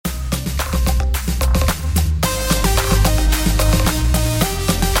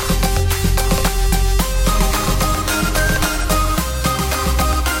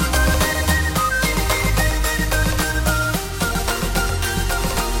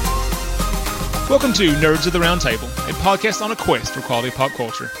Welcome to Nerds of the Round Table, a podcast on a quest for quality pop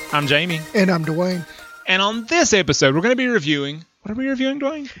culture. I'm Jamie. And I'm Dwayne. And on this episode, we're going to be reviewing... What are we reviewing,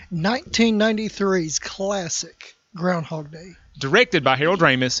 Dwayne? 1993's classic Groundhog Day. Directed by Harold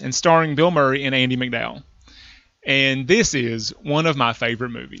Ramis and starring Bill Murray and Andie MacDowell. And this is one of my favorite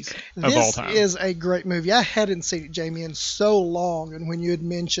movies of all time. This is a great movie. I hadn't seen it, Jamie, in so long. And when you had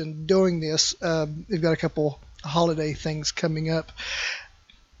mentioned doing this, we've got a couple holiday things coming up.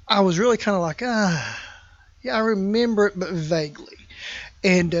 I was really kind of like, yeah, I remember it, but vaguely.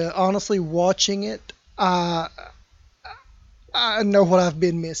 And honestly, watching it, I know what I've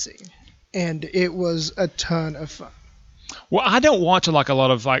been missing. And it was a ton of fun. Well, I don't watch I don't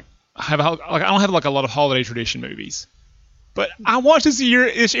have a lot of holiday tradition movies, but I watch this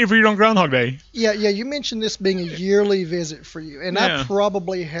every year on Groundhog Day. Yeah. You mentioned this being a yearly visit for you, and I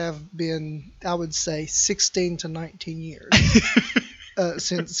probably have been, I would say, 16 to 19 years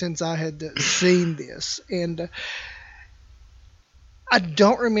since I had seen this, and I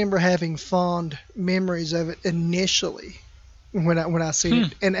don't remember having fond memories of it initially. When I seen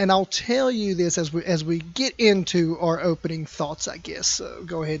it, and I'll tell you this as we get into our opening thoughts, I guess. So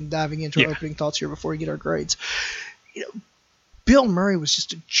go ahead and diving into our opening thoughts here before we get our grades. Bill Murray was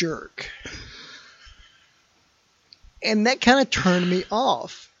just a jerk, and that kind of turned me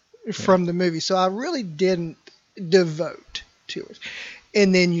off from the movie. So I really didn't devote to it.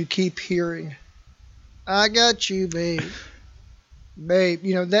 And then you keep hearing, "I got you, babe."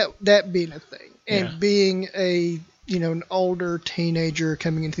 That being a thing, and being an older teenager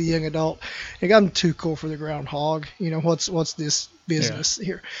coming into the young adult. Like, I'm too cool for the groundhog. What's this business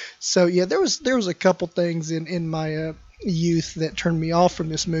here? So there was a couple things in my youth that turned me off from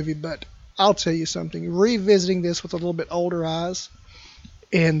this movie. But I'll tell you something. Revisiting this with a little bit older eyes,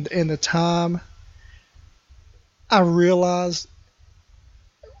 and the time, I realized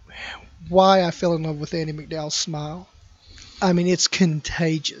why I fell in love with Andie MacDowell's smile. I mean, it's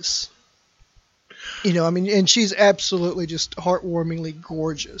contagious. And she's absolutely just heartwarmingly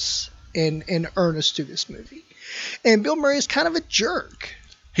gorgeous and earnest to this movie. And Bill Murray is kind of a jerk.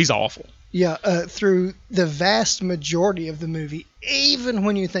 He's awful. Yeah, through the vast majority of the movie, even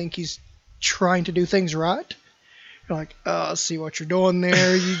when you think he's trying to do things right, you're like, "Oh, I see what you're doing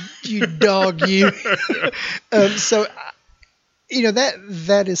there, you dog, you." So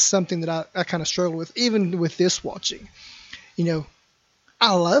that is something that I kind of struggle with, even with this watching.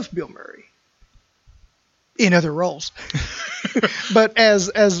 I love Bill Murray in other roles, but as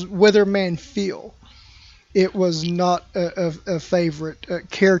Weatherman Phil, it was not a favorite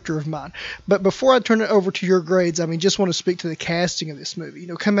character of mine. But before I turn it over to your grades, just want to speak to the casting of this movie.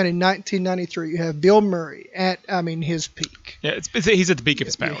 Coming out in 1993, you have Bill Murray at his peak. Yeah, he's at the peak of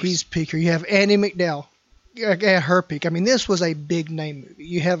his powers. He's peak. You have Andie MacDowell at her peak. This was a big name movie.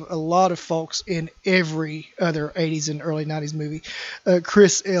 You have a lot of folks in every other 80s and early 90s movie.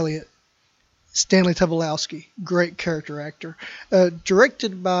 Chris Elliott, Stanley Tobolowsky, great character actor.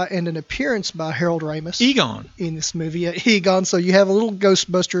 Directed by and an appearance by Harold Ramis. Egon. In this movie. Egon. So you have a little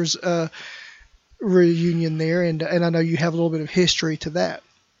Ghostbusters reunion there, and I know you have a little bit of history to that.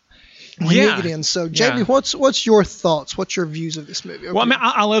 When you get in. So, Jamie, what's your thoughts? What's your views of this movie? Okay. Well,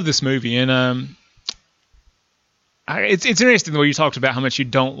 I love this movie, and it's interesting the way you talked about how much you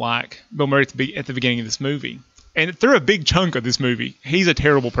don't like Bill Murray at the beginning of this movie. And through a big chunk of this movie, he's a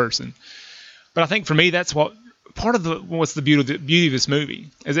terrible person. But I think for me, that's what's the beauty of this movie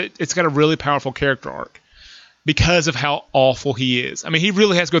is it's got a really powerful character arc because of how awful he is. He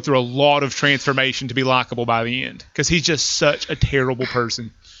really has to go through a lot of transformation to be likable by the end because he's just such a terrible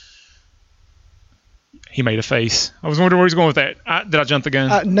person. He made a face. I was wondering where he's going with that. Did I jump the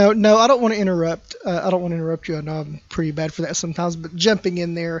gun? No, I don't want to interrupt. I don't want to interrupt you. I know I'm pretty bad for that sometimes, but jumping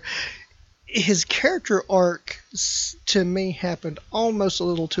in there, his character arc to me happened almost a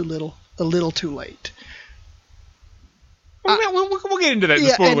little too late. We'll get into that in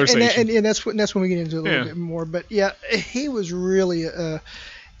the spoiler section. And that's when we get into it a little bit more. But he was really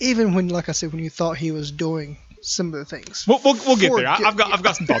even when, like I said, when you thought he was doing some of the things. We'll get there. I've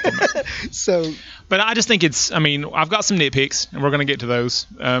got some thoughts on that. But I just think I've got some nitpicks, and we're going to get to those.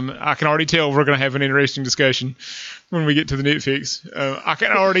 I can already tell we're going to have an interesting discussion when we get to the nitpicks. I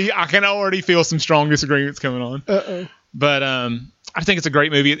can already feel some strong disagreements coming on. Uh-oh. But I think it's a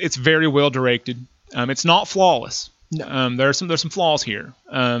great movie. It's very well directed. It's not flawless. No. There's some flaws here.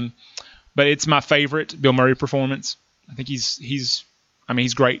 But it's my favorite Bill Murray performance. I think he's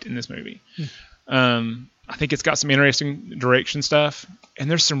great in this movie. I think it's got some interesting direction stuff, and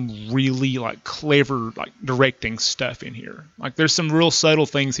there's some really clever directing stuff in here. There's some real subtle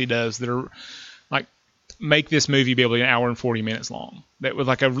things he does that are make this movie be able to be an hour and 40 minutes long. That with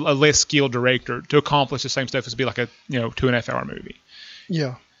like a less skilled director to accomplish the same stuff as be like a 2.5 hour movie.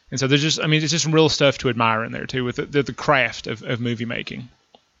 Yeah. And so there's just some real stuff to admire in there too with the craft of movie making.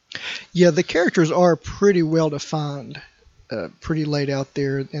 Yeah, the characters are pretty well defined, pretty laid out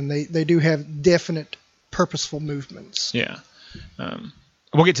there, and they do have definite purposeful movements. Yeah.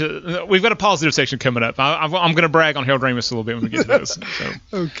 We'll get to. We've got a positive section coming up. I'm going to brag on Harold Ramis a little bit when we get to those. So.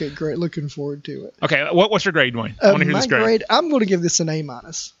 Okay, great. Looking forward to it. Okay, what's your grade, Dwayne? I want to hear this grade. I'm going to give this an A-.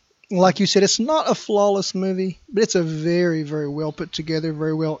 Like you said, it's not a flawless movie, but it's a very, very well put together,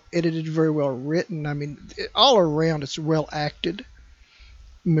 very well edited, very well written. I mean, all around, it's a well acted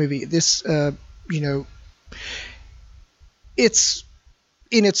movie. This, it's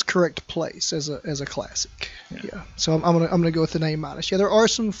in its correct place as a classic. Yeah. So I'm gonna go with an A-. Yeah, there are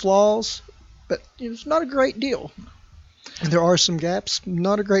some flaws, but it's not a great deal. There are some gaps,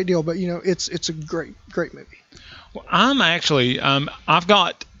 not a great deal, but it's a great movie. Well, I'm actually I've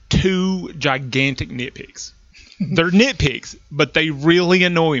got 2 gigantic nitpicks. They're nitpicks, but they really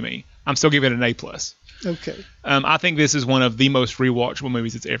annoy me. I'm still giving it an A+. Okay. I think this is one of the most rewatchable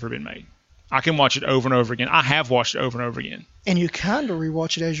movies that's ever been made. I can watch it over and over again. I have watched it over and over again. And you kind of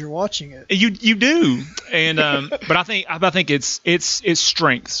rewatch it as you're watching it. You do, and but I think its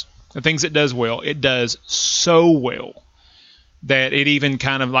strengths, the things it does well, it does so well that it even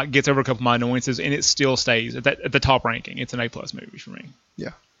kind of like gets over a couple of my annoyances, and it still stays at the top ranking. It's an A+ movie for me.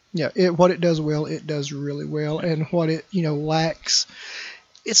 Yeah. What it does well, it does really well, and what it lacks,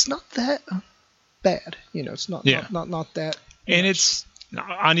 it's not that bad. It's not that. And it's.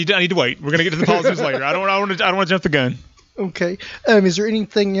 I need to wait. We're gonna get to the positives later. I don't want to jump the gun. Okay. Is there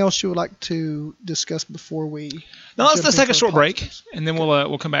anything else you would like to discuss before we? No, let's take a short break, and then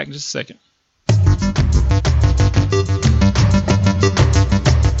we'll come back in just a second.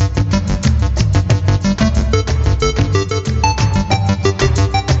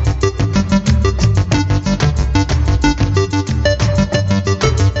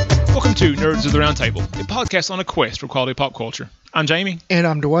 Welcome to Nerds of the Round Table, a podcast on a quest for quality pop culture. I'm Jamie. And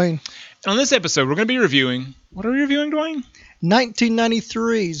I'm Dwayne. And on this episode, we're going to be reviewing... What are we reviewing, Dwayne?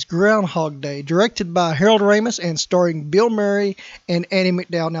 1993's Groundhog Day, directed by Harold Ramis and starring Bill Murray and Andie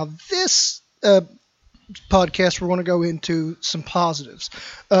MacDowell. Now, this podcast, we're going to go into some positives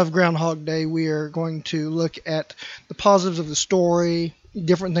of Groundhog Day. We are going to look at the positives of the story,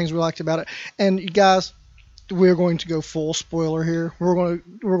 different things we liked about it. And, you guys, we're going to go full spoiler here. We're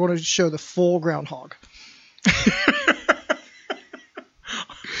going to show the full groundhog.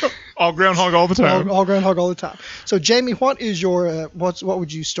 All groundhog all the time. All groundhog all the time. So, Jamie, what is your what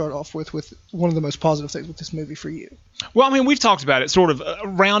would you start off with one of the most positive things with this movie for you? Well, I mean, we've talked about it sort of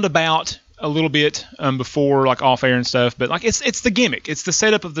roundabout a little bit before, like off air and stuff. But like, it's the gimmick, it's the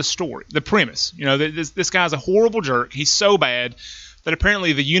setup of the story, the premise. This guy's a horrible jerk. He's so bad that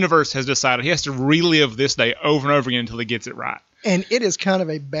apparently the universe has decided he has to relive this day over and over again until he gets it right. And it is kind of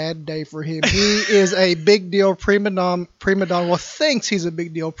a bad day for him. He is a big deal prima donna. Well, thinks he's a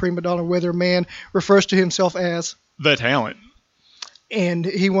big deal prima donna weatherman, refers to himself as the talent. And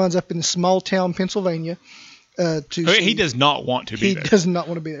he winds up in small town Pennsylvania. He does not want to be there. He does not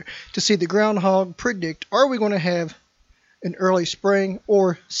want to be there. To see the groundhog predict, are we going to have an early spring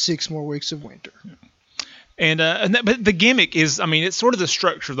or 6 more weeks of winter? Yeah. But the gimmick is, I mean, it's sort of the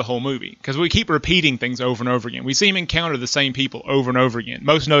structure of the whole movie, because we keep repeating things over and over again. We see him encounter the same people over and over again,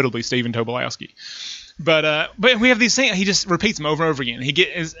 most notably Stephen Tobolowsky. But we have these things, he just repeats them over and over again. He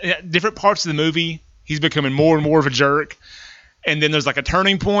gets at different parts of the movie, he's becoming more and more of a jerk, and then there's like a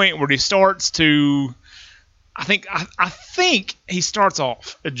turning point where he starts to, I think he starts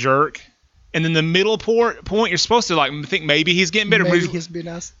off a jerk, and then the middle point, you're supposed to like think maybe he's getting better,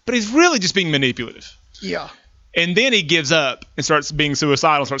 but he's really just being manipulative. Yeah. And then he gives up and starts being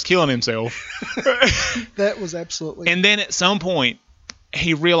suicidal, starts killing himself. That was absolutely. And then at some point,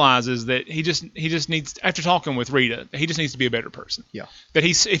 he realizes that he just needs, after talking with Rita, he just needs to be a better person. Yeah. That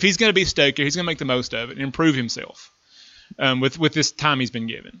if he's going to be stuck here, he's going to make the most of it and improve himself with this time he's been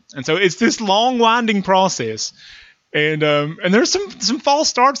given. And so it's this long, winding process. And there's some false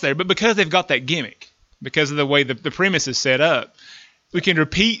starts there, but because they've got that gimmick, because of the way the premise is set up, we can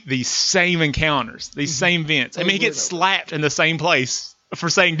repeat these same encounters, these same events. I mean, he gets slapped in the same place for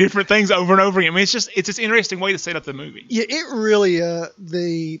saying different things over and over again. I mean, it's this interesting way to set up the movie. Yeah, it really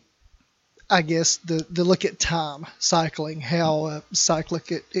the look at time cycling, how cyclic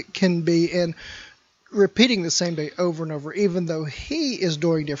it can be, and repeating the same day over and over, even though he is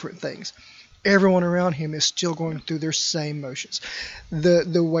doing different things. everyone around him is still going through their same motions.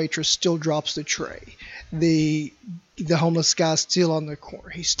 The waitress still drops the tray. The homeless guy's still on the corner.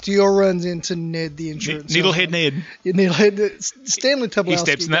 He still runs into Ned, the insurance Needlehead Ned. Needlehead Stanley Tobolowsky. He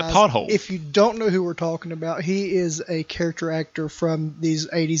steps in that guys, pothole. If you don't know who we're talking about, he is a character actor from these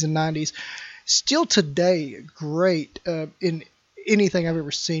 80s and 90s. Still today, great in anything I've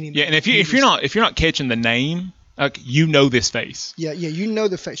ever seen him. Yeah, and if you're not catching the name, like, you know this face. Yeah, you know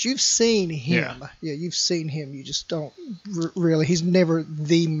the face. You've seen him. Yeah, you've seen him. You just don't really. He's never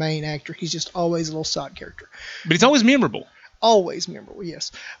the main actor. He's just always a little side character. But he's always memorable. Always memorable,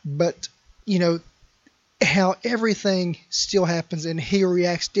 yes. But, how everything still happens and he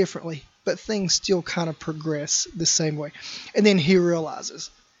reacts differently, but things still kind of progress the same way. And then he realizes,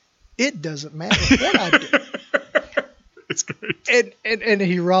 it doesn't matter what I do. It's great. And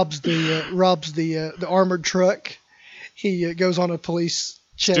he robs the armored truck. He goes on a police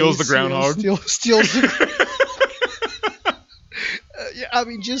chase. Steals the groundhog. Steals the.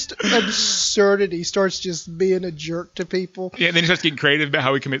 Just absurdity. Starts just being a jerk to people. Yeah, and then he starts getting creative about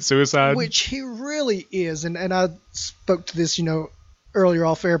how he commits suicide. Which he really is, and I spoke to this, earlier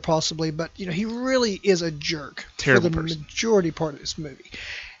off air possibly, but he really is a jerk Terrible for the person. majority part of this movie.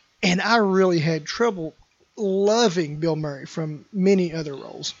 And I really had trouble loving Bill Murray from many other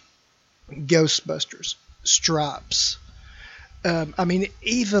roles. Ghostbusters, Stripes.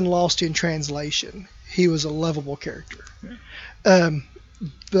 Even Lost in Translation, he was a lovable character.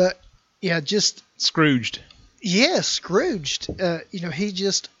 But yeah, just Scrooged. yeah, Scrooged. He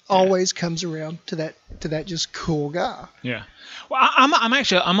just always comes around to that just cool guy. Yeah. Well,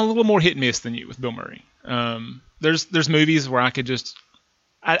 I'm a little more hit and miss than you with Bill Murray. There's movies where I could just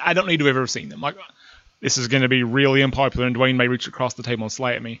I don't need to have ever seen them. Like, this is going to be really unpopular, and Dwayne may reach across the table and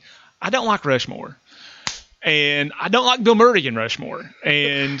slap at me. I don't like Rushmore. And I don't like Bill Murray in Rushmore.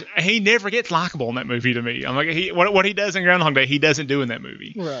 And he never gets likable in that movie to me. I'm like, what he does in Groundhog Day, he doesn't do in that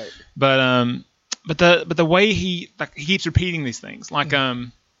movie. Right. But the way he keeps repeating these things, like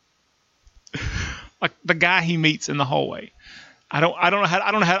like the guy he meets in the hallway. I don't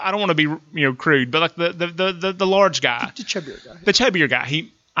want to be crude, but like the large guy, The chubbier guy. the chubbier guy.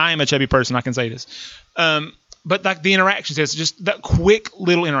 I am a chubby person, I can say this. But like the interactions, it's just that quick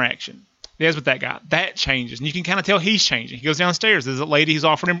little interaction. He has with that guy, that changes, and you can kind of tell he's changing. He goes downstairs. There's a lady who's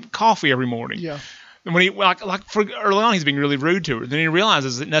offering him coffee every morning. Yeah. And when he for early on, he's being really rude to her. Then he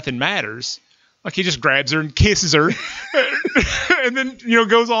realizes that nothing matters. Like, he just grabs her and kisses her, and then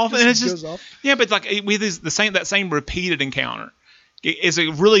goes off. And it's just goes off. Yeah, but like with that same repeated encounter, it's a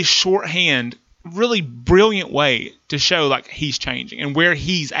really shorthand, really brilliant way to show like he's changing and where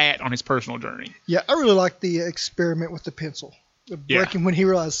he's at on his personal journey. Yeah, I really like the experiment with the pencil. The Yeah. breaking when he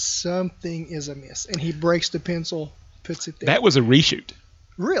realizes something is amiss, and he breaks the pencil, puts it there. That was a reshoot.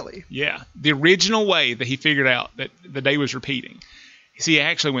 Really? Yeah, the original way that he figured out that the day was repeating. See, he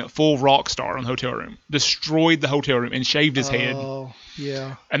actually went full rock star on the hotel room, destroyed the hotel room, and shaved his head. Oh,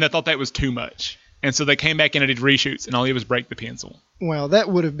 yeah. And they thought that was too much. And so they came back in and did reshoots, and all he did was break the pencil. Well, that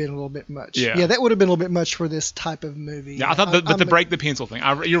would have been a little bit much. Yeah. That would have been a little bit much for this type of movie. Yeah, I thought the break the pencil thing.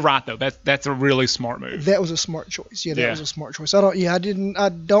 You're right though. That's a really smart move. That was a smart choice. Yeah, that Yeah. was a smart choice. I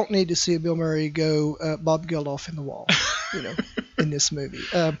don't need to see Bill Murray go Bob Geldof in the wall, in this movie.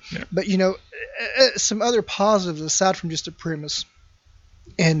 But some other positives aside from just the premise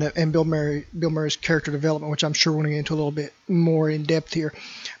and Bill Murray's character development, which I'm sure we're going to get into a little bit more in depth here.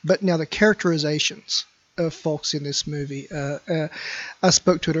 But now the characterizations of folks in this movie. I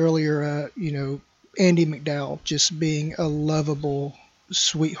spoke to it earlier. Andy McDowell just being a lovable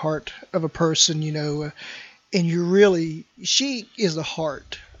sweetheart of a person. And she is the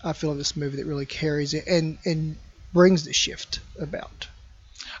heart, I feel, of this movie that really carries it and brings the shift about.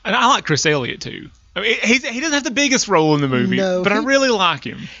 And I like Chris Elliott too. I mean, he doesn't have the biggest role in the movie, No, but I really like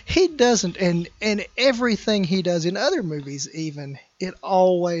him. He doesn't, and everything he does in other movies, even, it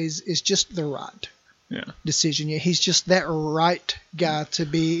always is just the right decision. Yeah, he's just that right guy to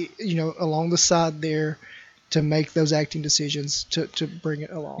be, along the side there to make those acting decisions to bring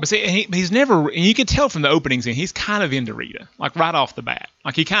it along. But see, he's never, and you can tell from the opening scene, he's kind of into Rita, like right off the bat.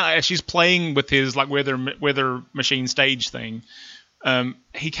 Like he kind of, as she's playing with his like weather machine stage thing,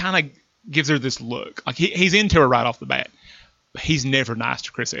 he kind of gives her this look. Like he's into her right off the bat. But he's never nice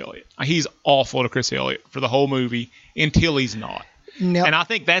to Chris Elliott. Like, he's awful to Chris Elliott for the whole movie until he's not. Now, And I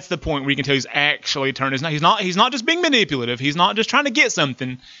think that's the point where you can tell he's actually turned his. He's not just being manipulative. He's not just trying to get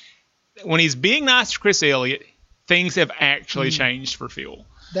something. When he's being nice to Chris Elliott, things have actually changed for Phil.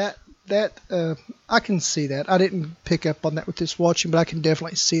 that I can see that. I didn't pick up on that with this watching, but I can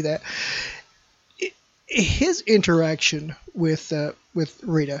definitely see that. His interaction with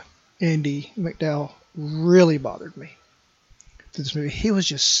Rita Andie MacDowell really bothered me through this movie. He was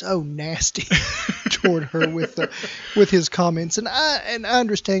just so nasty toward her with his comments, and I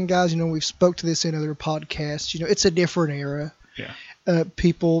understand, guys. We've spoke to this in other podcasts. It's a different era. Yeah.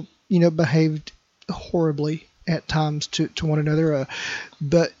 People, behaved horribly at times to one another,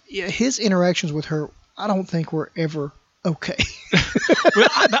 but his interactions with her, I don't think were ever okay. Well,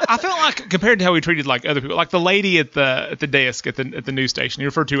 I felt like compared to how he treated like other people, like the lady at the desk at the news station, he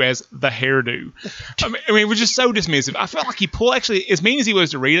referred to as the hairdo. I mean, it was just so dismissive. I felt like he pulled, actually, as mean as he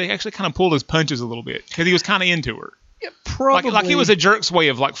was to Rita, he actually kind of pulled his punches a little bit because he was kind of into her. Yeah, probably. Like it was a jerk's way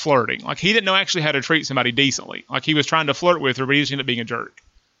of like flirting. Like he didn't know actually how to treat somebody decently. Like he was trying to flirt with her, but he just ended up being a jerk.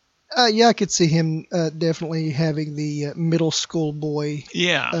 Yeah, I could see him definitely having the middle school boy.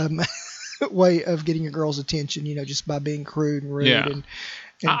 Yeah. Way of getting a girl's attention, just by being crude and rude. Yeah. And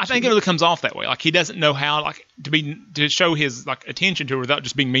I think it really comes off that way. Like he doesn't know how like to show his like attention to her without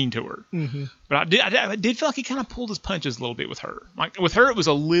just being mean to her. Mm-hmm. But I did feel like he kind of pulled his punches a little bit with her. Like with her, it was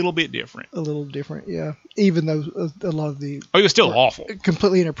a little bit different. A little different, yeah. Even though a lot of the it was still awful,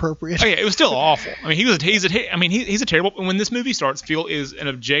 completely inappropriate. Oh yeah, it was still awful. I mean, he's a terrible. When this movie starts, Phil is an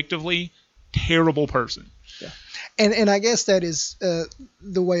objectively terrible person. Yeah. And I guess that is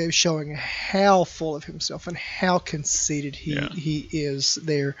the way of showing how full of himself and how conceited he is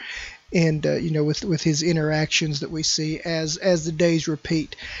there. And, with his interactions that we see as the days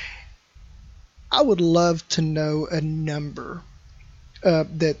repeat, I would love to know a number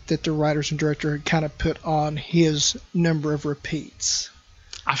that the writers and director had kind of put on his number of repeats.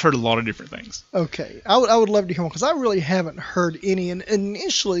 I've heard a lot of different things. Okay. I would love to hear one because I really haven't heard any. And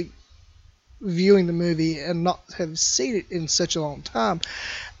initially, viewing the movie and not have seen it in such a long time,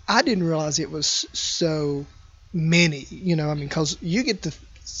 I didn't realize it was so many. Because you get the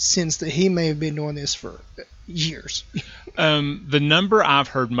sense that he may have been doing this for years. The number I've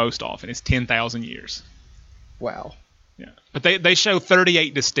heard most often is 10,000 years. Wow. Yeah, but they show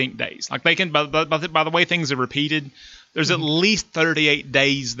 38 distinct days. Like they can by the way things are repeated, there's at least 38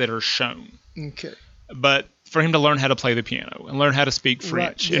 days that are shown. Okay. But for him to learn how to play the piano and learn how to speak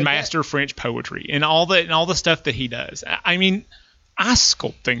French and master French poetry and all the stuff that he does. I mean, ice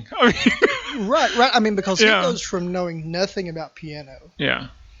sculpting. Right. I mean, because he goes from knowing nothing about piano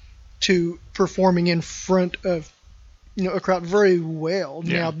to performing in front of a crowd very well.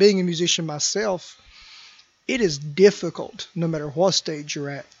 Yeah. Now, being a musician myself, it is difficult, no matter what stage you're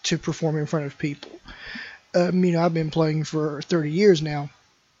at, to perform in front of people. I've been playing for 30 years now.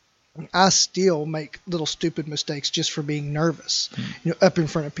 I still make little stupid mistakes just for being nervous, up in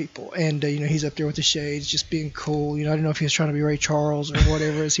front of people. And, he's up there with the shades, just being cool. I don't know if he was trying to be Ray Charles or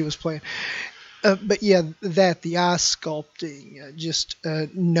whatever as he was playing. But, yeah, the ice sculpting, just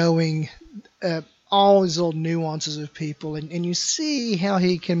knowing all these little nuances of people. And you see how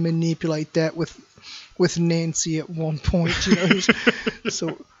he can manipulate that with Nancy at one point.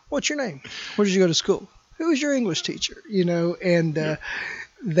 So, what's your name? Where did you go to school? Who was your English teacher? And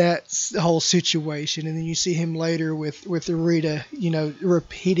that's the whole situation. And then you see him later with Rita,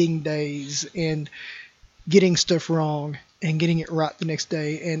 repeating days and getting stuff wrong and getting it right the next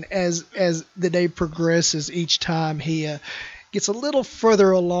day. And as the day progresses, each time he gets a little further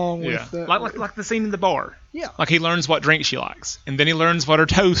along with like the scene in the bar. Yeah. Like he learns what drink she likes, and then he learns what her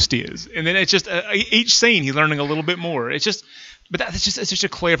toast is, and then it's just each scene he's learning a little bit more. It's just a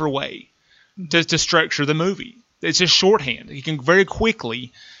clever way to structure the movie. It's just shorthand. He can very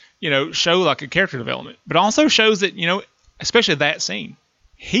quickly, show like a character development, but also shows that, especially that scene,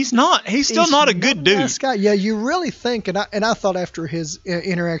 he's still not a good dude. Nice guy. Yeah, you really think, and I thought after his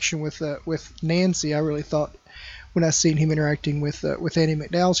interaction with Nancy, I really thought when I seen him interacting with Andie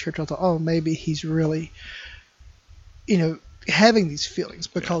MacDowell's character, I thought, oh, maybe he's really, having these feelings,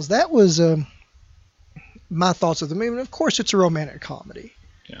 because that was my thoughts of the movie. And of course, it's a romantic comedy.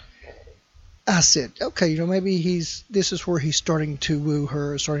 I said, okay, maybe this is where he's starting to woo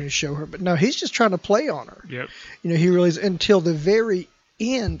her, starting to show her. But no, he's just trying to play on her. Yep. He really is. Until the very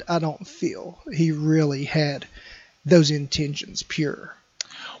end, I don't feel he really had those intentions pure.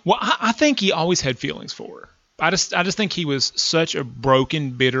 Well, I think he always had feelings for her. I just think he was such a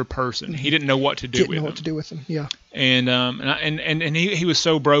broken, bitter person. He didn't know what to do with him. Yeah. And he was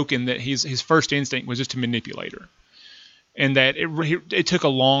so broken that his first instinct was just to manipulate her. And that it took a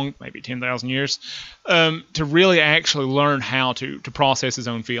long, maybe 10,000 years, to really actually learn how to process his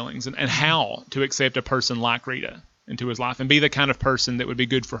own feelings and how to accept a person like Rita into his life and be the kind of person that would be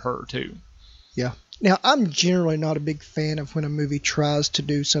good for her too. Yeah. Now, I'm generally not a big fan of when a movie tries to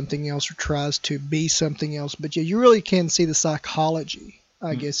do something else or tries to be something else, but yeah, you really can see the psychology,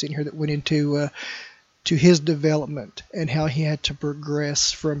 I guess, in here that went into to his development and how he had to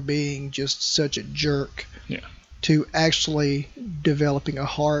progress from being just such a jerk Yeah. to actually developing a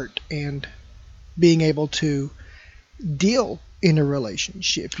heart and being able to deal in a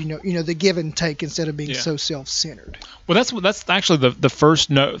relationship. The give and take instead of being Yeah. so self-centered. Well, that's actually the first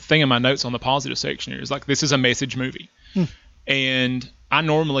thing in my notes on the positive section here is like, this is a message movie. And I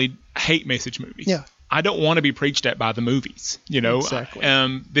normally hate message movies. Yeah. I don't want to be preached at by the movies,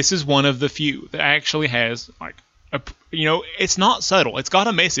 Exactly. This is one of the few that actually has like it's not subtle. It's got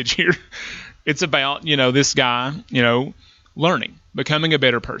a message here. It's about, this guy, learning, becoming a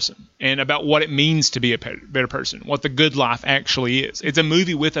better person, and about what it means to be a better person, what the good life actually is. It's a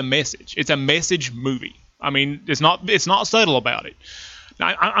movie with a message. It's a message movie. I mean, it's not subtle about it.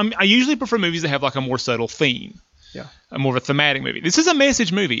 Now, I usually prefer movies that have like a more subtle theme. Yeah. A more of a thematic movie. This is a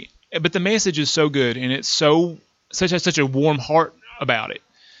message movie, but the message is so good, and it's such a warm heart about it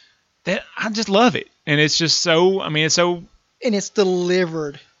that I just love it. And it's just so, it's so. And it's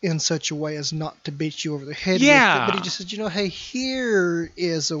delivered in such a way as not to beat you over the head Yeah. with it. But he just says, hey, here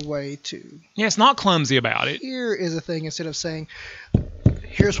is a way to. Yeah, it's not clumsy about it. Here is a thing, instead of saying,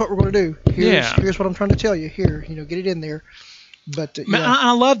 here's what we're going to do. Here's what I'm trying to tell you. Here, get it in there. But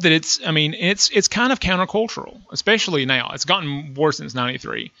I love that it's kind of countercultural, especially now. It's gotten worse since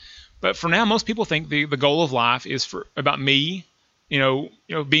 '93, but for now, most people think the goal of life is about me,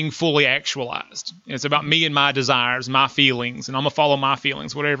 being fully actualized. It's about me and my desires, my feelings, and I'm gonna follow my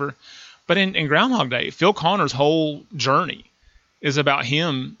feelings, whatever. But in Groundhog Day, Phil Connor's whole journey is about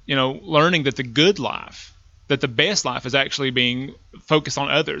him, learning that the good life, that the best life, is actually being focused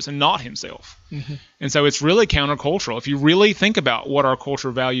on others and not himself. Mm-hmm. And so it's really countercultural. If you really think about what our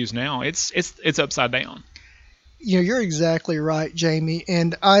culture values now, it's upside down. You're exactly right, Jamie.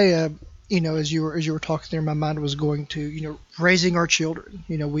 And I, as you were talking there, my mind was going to, raising our children.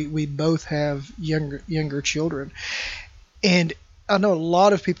 We both have younger children, and I know a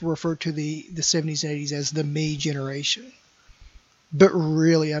lot of people refer to the 70s and 80s as the me generation, but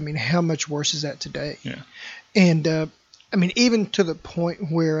really, how much worse is that today? Yeah. And even to the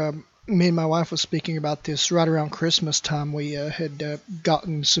point where me and my wife was speaking about this right around Christmas time. We had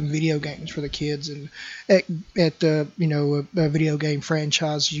gotten some video games for the kids, and at a video game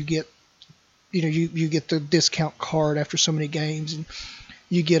franchise, you get you get the discount card after so many games, and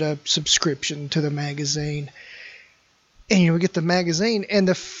you get a subscription to the magazine. And we get the magazine, and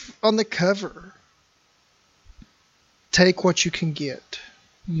on the cover, take what you can get,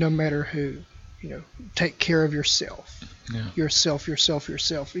 no matter who. Take care of yourself. Yeah. Yourself.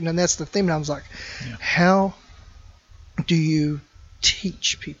 And that's the thing. And I was like, how do you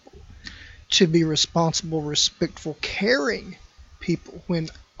teach people to be responsible, respectful, caring people when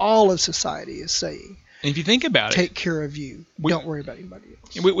all of society is saying, and if you think about take care of you, don't worry about anybody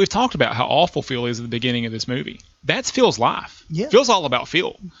else? We've talked about how awful Phil is at the beginning of this movie. That's Phil's life. Yeah. Phil's all about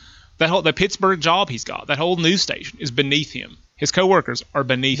Phil. The Pittsburgh job he's got, that whole news station is beneath him. His coworkers are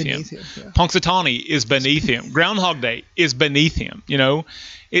beneath him. Yeah. Punxsutawney is beneath him. Groundhog Day is beneath him,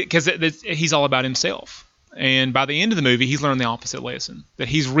 because he's all about himself. And by the end of the movie, he's learned the opposite lesson. That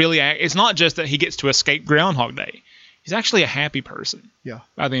he's really, it's not just that he gets to escape Groundhog Day. He's actually a happy person. Yeah.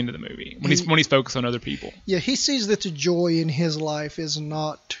 By the end of the movie, when he's focused on other people. Yeah, he sees that the joy in his life is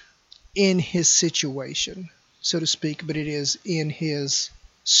not in his situation, so to speak, but it is in his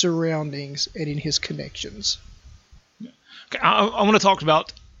surroundings and in his connections. I want to talk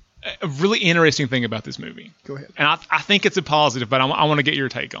about a really interesting thing about this movie. Go ahead. And I think it's a positive, but I want to get your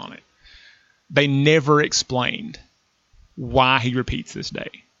take on it. They never explained why he repeats this day.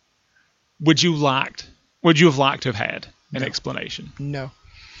 Would you have liked to have had an explanation?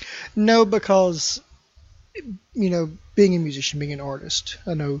 No, because being a musician, being an artist,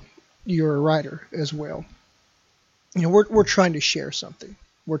 I know you're a writer as well. We're trying to share something.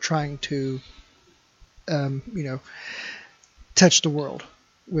 We're trying to touch the world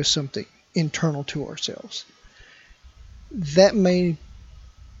with something internal to ourselves. That may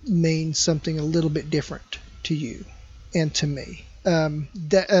mean something a little bit different to you and to me.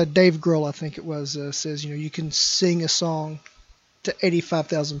 Dave Grohl, I think it was, says, you can sing a song to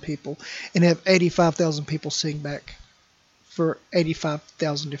 85,000 people and have 85,000 people sing back for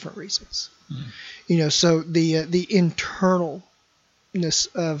 85,000 different reasons. Mm. So the internalness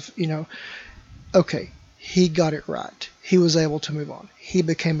of, okay, he got it right. He was able to move on. He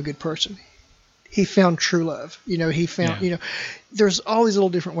became a good person. He found true love. He found, there's all these little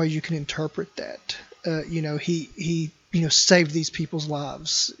different ways you can interpret that. He saved these people's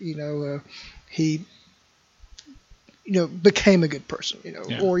lives. He, became a good person,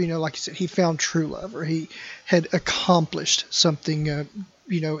 or, like you said, he found true love, or he had accomplished something, in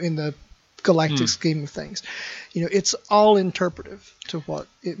the galactic scheme of things. It's all interpretive to what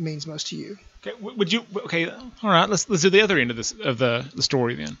it means most to you. Okay, would you? Okay, all right. Let's do the other end of this of the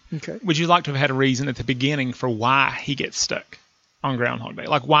story then. Okay. Would you like to have had a reason at the beginning for why he gets stuck on Groundhog Day?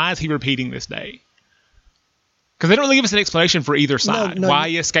 Like, why is he repeating this day? Because they don't really give us an explanation for either side. No. Why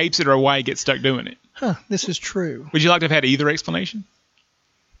he escapes it or why he gets stuck doing it. Huh, this is true. Would you like to have had either explanation?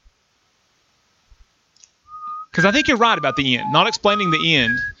 Because I think you're right about the end. Not explaining the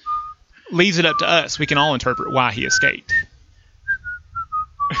end leaves it up to us. We can all interpret why he escaped.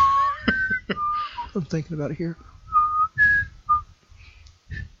 I'm thinking about it here.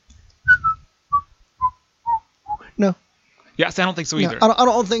 No. Yes, I don't think so either. No, I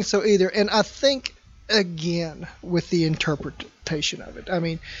don't think so either. And I think, again, with the interpretation of it, I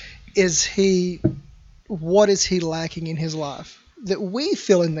mean, what is he lacking in his life that we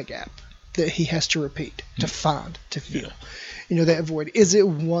fill in the gap that he has to repeat, to find, to feel? That void. Is it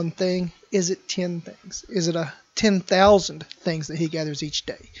one thing? Is it 10 things? Is it 10,000 things that he gathers each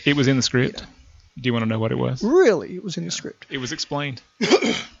day? It was in the script. Do you want to know what it was? Really? It was in the script. It was explained.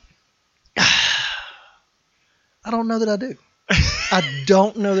 I don't know that I do. I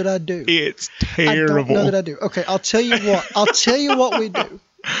don't know that I do. It's terrible. I don't know that I do. Okay, I'll tell you what. I'll tell you what we do.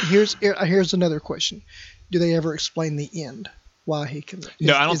 Here's another question. Do they ever explain the end? Why he can?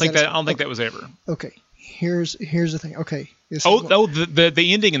 No, I don't think that. I don't think that was ever. Okay. Here's the thing. Okay. The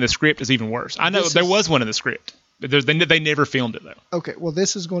ending in the script is even worse. I know there was one in the script. They never filmed it though. Okay. Well,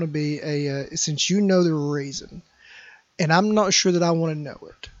 this is going to be since you know the reason, and I'm not sure that I want to know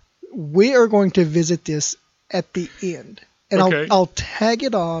it. We are going to visit this at the end, and Okay. I'll tag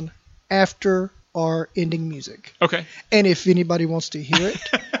it on after our ending music. Okay. And if anybody wants to hear it,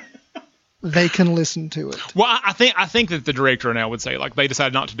 they can listen to it. Well, I think that the director now would say like they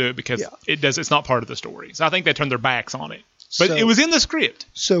decided not to do it because Yeah. it's not part of the story. So I think they turned their backs on it. But So- it was in the script.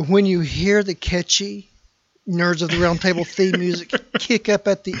 So when you hear the catchy Nerds of the Round Table theme music kick up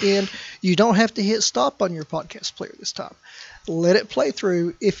at the end, you don't have to hit stop on your podcast player this time. Let it play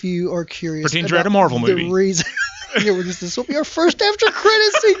through if you are curious. Pretend you're at a about Marvel the movie. Reason. This will be our first after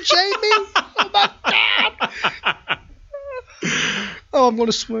credits scene, Jamie. Oh my God. Oh, I'm going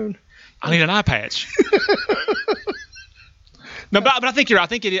to swoon. I need an eye patch. No, but I think you're. I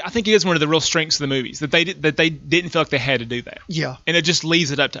think it is one of the real strengths of the movies that they didn't feel like they had to do that, Yeah. and it just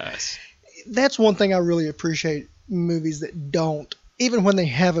leaves it up to us. That's one thing I really appreciate movies that don't, even when they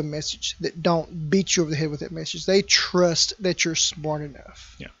have a message, that don't beat you over the head with that message. They trust that you're smart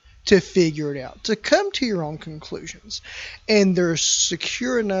enough to figure it out, to come to your own conclusions. And they're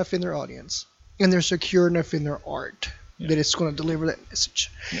secure enough in their audience, and they're secure enough in their art that it's going to deliver that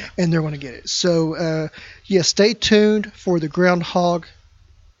message. Yeah. And they're going to get it. So, stay tuned for the Groundhog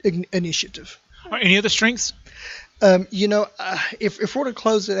Initiative. Any other strengths? If we're to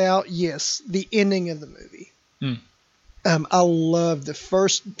close it out, yes, the ending of the movie. I love the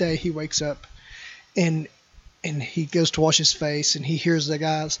first day he wakes up and he goes to wash his face and he hears the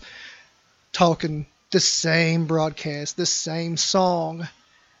guys talking the same broadcast, the same song.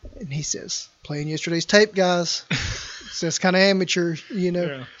 And he says, playing yesterday's tape, guys. So it's kind of amateur,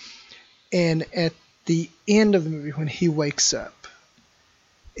 Yeah. And at the end of the movie, when he wakes up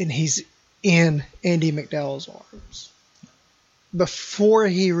and he's in Andy McDowell's arms, before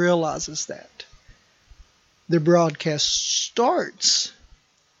he realizes that, the broadcast starts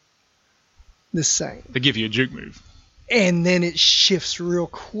the same. They give you a juke move. And then it shifts real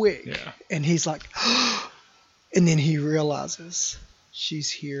quick. Yeah. And he's like, and then he realizes she's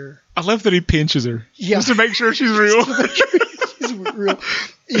here. I love that he pinches her Yeah. just to make sure she's real. She's real.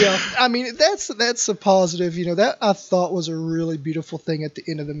 Yeah. I mean, that's a positive. That I thought was a really beautiful thing at the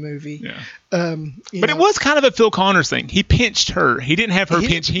end of the movie. Yeah. But But it was kind of a Phil Connors thing. He pinched her. He didn't have her He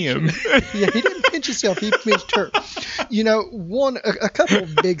pinch him. Yeah, he didn't pinch himself. He pinched her. A couple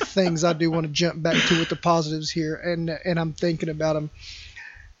of big things I do want to jump back to with the positives here, and I'm thinking about them.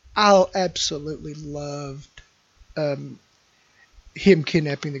 I absolutely loved him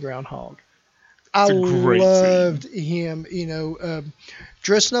kidnapping the groundhog. I a great loved him,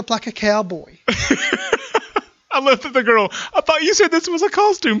 dressing up like a cowboy. I love that the girl. I thought you said this was a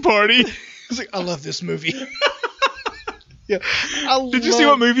costume party. He's like, I love this movie. Yeah, Did you see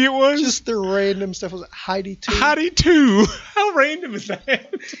what movie it was? Just the random stuff. Was it Heidi 2? Heidi 2. How random is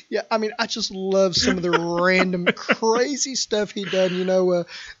that? Yeah, I mean, I just love some of the random, crazy stuff he done.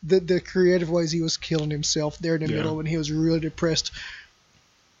 The creative ways he was killing himself there in the middle when he was really depressed.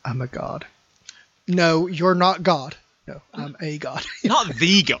 I'm a god. No, you're not God. No, I'm a god. Not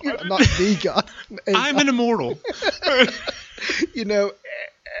the God. Yeah, not the god. I'm an immortal.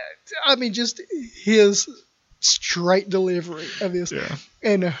 I mean, just his straight delivery of this, Yeah.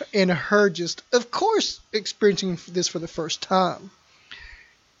 and her just, of course, experiencing this for the first time.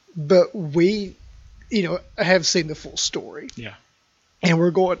 But we, have seen the full story. Yeah. And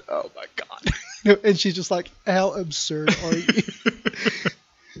we're going, oh my God. And she's just like, how absurd are you?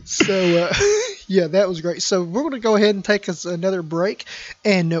 So, yeah, that was great. So we're going to go ahead and take us another break,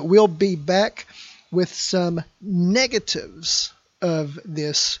 and we'll be back with some negatives of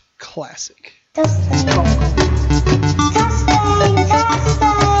this classic.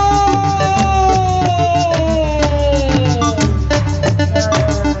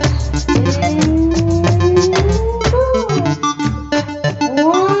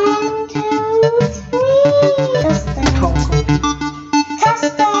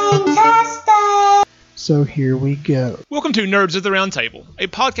 So here we go. Welcome to Nerds at the Round Table, a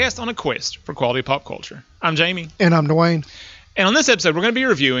podcast on a quest for quality pop culture. I'm Jamie. And I'm Dwayne. And on this episode, we're going to be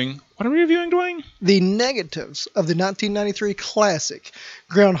reviewing... What are we reviewing, Dwayne? The negatives of the 1993 classic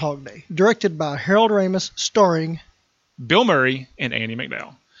Groundhog Day, directed by Harold Ramis, starring Bill Murray and Andie MacDowell.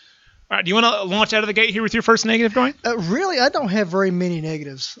 All right, do you want to launch out of the gate here with your first negative, Dwayne? Really, I don't have very many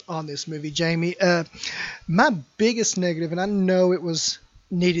negatives on this movie, Jamie. My biggest negative, and I know it was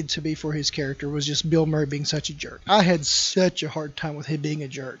needed to be for his character, was just Bill Murray being such a jerk. I had such a hard time with him being a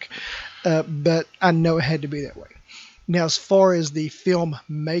jerk, but I know it had to be that way. Now, as far as the film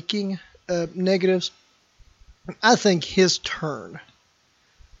making negatives, I think his turn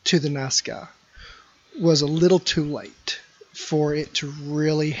to the nice guy was a little too late for it to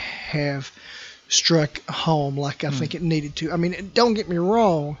really have struck home like I think it needed to. I mean, don't get me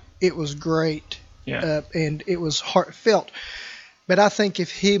wrong, it was great, and it was heartfelt. But I think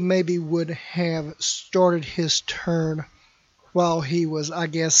if he maybe would have started his turn while he was, I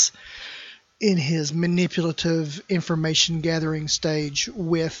guess, in his manipulative information gathering stage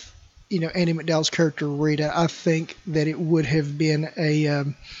with, Andie MacDowell's character Rita, I think that it would have been a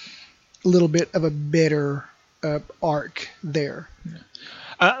little bit of a better arc there.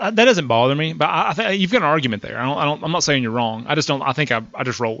 That doesn't bother me, but I think you've got an argument there. I'm not saying you're wrong. I just don't. I think I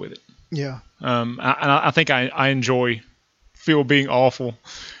just roll with it. Yeah. I think I enjoy Phil being awful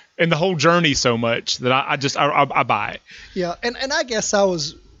and the whole journey so much that I buy it. Yeah, and I guess I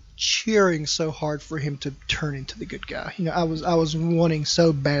was cheering so hard for him to turn into the good guy. I was wanting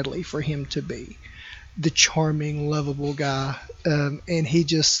so badly for him to be the charming, lovable guy, and he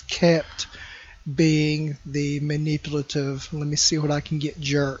just kept being the manipulative, let me see what I can get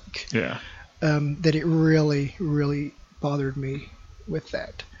jerk. Yeah. That it really, really bothered me with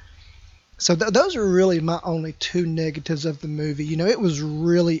that. So those are really my only two negatives of the movie. It was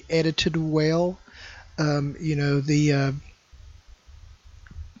really edited well. The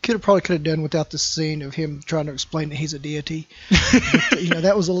could have done without the scene of him trying to explain that he's a deity. But,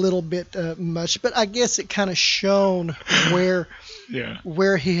 that was a little bit much. But I guess it kind of shown where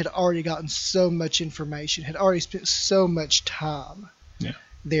he had already gotten so much information, had already spent so much time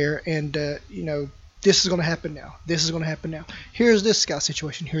there, and this is going to happen now. This is going to happen now. Here's this guy's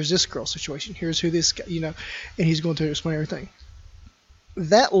situation. Here's this girl's situation. Here's who this guy, and he's going to explain everything.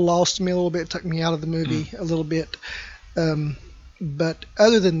 That lost me a little bit, took me out of the movie a little bit. But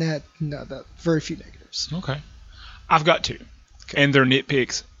other than that, no, very few negatives. Okay. I've got two. Okay. And they're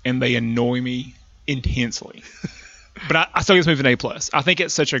nitpicks, and they annoy me intensely. But I still give this movie an A+. I think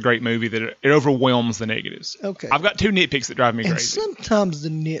it's such a great movie that it overwhelms the negatives. Okay. I've got two nitpicks that drive me crazy. Sometimes the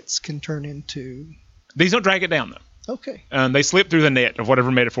nits can turn into... These don't drag it down, though. Okay. They slip through the net of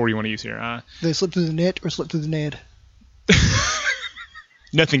whatever metaphor you want to use here. They slip through the net or slip through the Ned?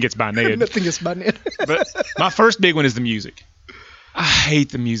 Nothing gets by Ned. Nothing gets by Ned. But my first big one is the music. I hate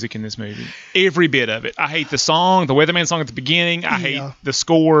the music in this movie. Every bit of it. I hate the song, the Weatherman song at the beginning. I hate the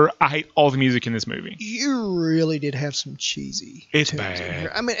score. I hate all the music in this movie. You really did have some cheesy tunes in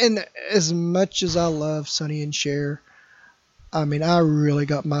here. I mean, and as much as I love Sonny and Cher, I mean, I really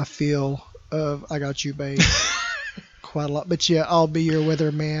got my feel of I Got You, Babe. Quite a lot. But yeah, I'll Be Your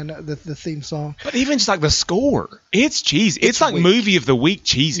Weatherman, the theme song. But even just like the score, it's cheesy. It's like weak. Movie of the week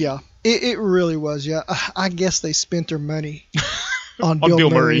cheesy. Yeah, it really was. Yeah, I guess they spent their money on Bill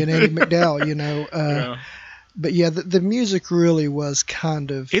Murray and Andie MacDowell, But yeah, the music really was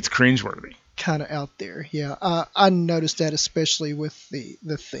kind of... It's cringeworthy. Kind of out there, yeah. I noticed that especially with the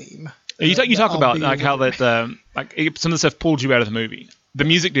theme. You talk about like how that some of the stuff pulled you out of the movie. The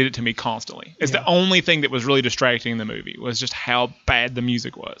music did it to me constantly. It's the only thing that was really distracting in the movie was just how bad the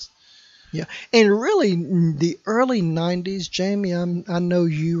music was. Yeah, and really the early 90s, Jamie, I know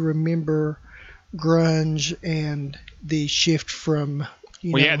you remember grunge and the shift from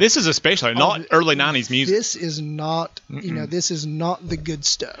Well, yeah, this is especially not early 90s music. This is not, this is not the good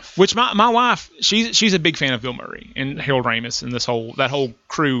stuff. Which my wife, she's a big fan of Bill Murray and Harold Ramis and that whole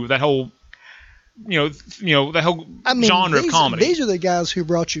crew, that whole that whole genre of comedy. These are the guys who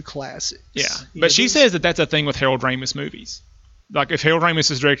brought you classics. Yeah, but she says that that's a thing with Harold Ramis movies. Like if Harold Ramis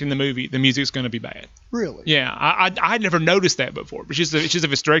is directing the movie, the music's going to be bad. Really? Yeah, I had never noticed that before. But she says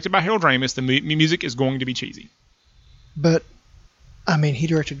if it's directed by Harold Ramis, the music is going to be cheesy. But he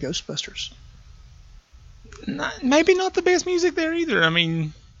directed Ghostbusters. Maybe not the best music there either. I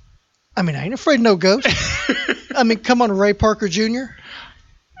mean, I ain't afraid of no ghost. Come on, Ray Parker Jr.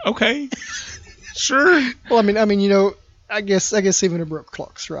 Okay, sure. Well, I guess even a broke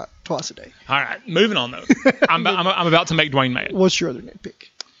clock's right twice a day. All right, moving on though. I'm about to make Dwayne mad. What's your other nitpick?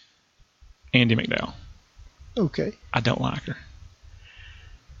 Andie MacDowell. Okay. I don't like her.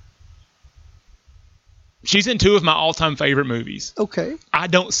 She's in 2 of my all-time favorite movies. Okay. I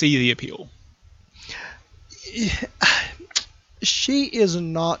don't see the appeal. She is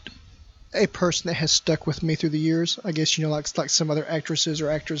not a person that has stuck with me through the years. I guess, like some other actresses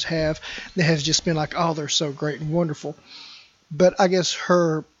or actors have, that has just been like, oh, they're so great and wonderful. But I guess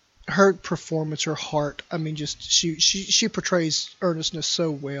her performance, her heart, she portrays earnestness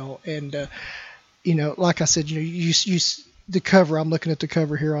so well. And, like I said, you the cover, I'm looking at the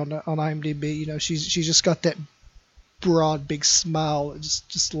cover here on IMDb, she's just got that broad, big smile. It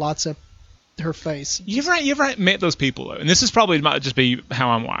just lights up her face. You ever met those people, though? And this is probably might just be how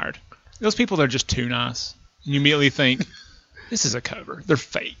I'm wired. Those people that are just too nice. You immediately think, this is a cover. They're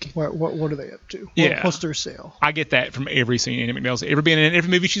fake. What are they up to? Yeah. What's their sale? I get that from every scene Andie MacDowell's ever been in,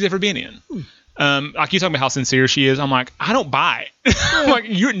 every movie she's ever been in. Like you talking about how sincere she is. I'm like, I don't buy it. I'm like,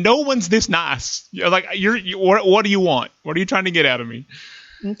 no one's this nice. Like, what do you want? What are you trying to get out of me?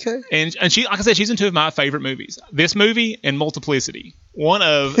 Okay. And she, like I said, she's in 2 of my favorite movies. This movie and Multiplicity. One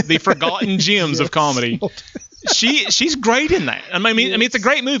of the forgotten gems of comedy. She's great in that. It's a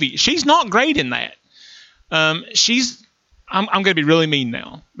great movie. She's not great in that. I'm going to be really mean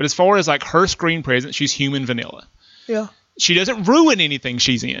now. But as far as like her screen presence, she's human vanilla. Yeah. She doesn't ruin anything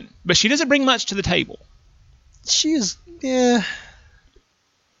she's in, but she doesn't bring much to the table. She's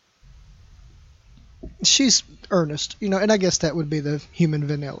earnest, and I guess that would be the human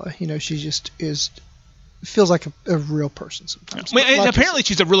vanilla. She just feels like a real person sometimes. And apparently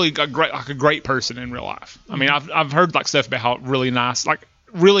she's a great person in real life. I've heard like stuff about how really nice, like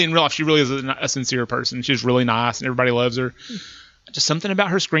really in real life, she really is a sincere person. She's really nice and everybody loves her. Just something about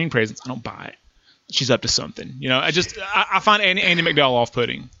her screen presence, I don't buy it. She's up to something. I find Andie MacDowell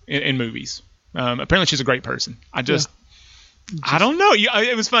off-putting in movies. Apparently she's a great person. I don't know.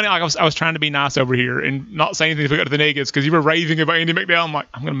 It was funny. Like I was trying to be nice over here and not say anything to go to the negatives because you were raving about Andie MacDowell. I'm like,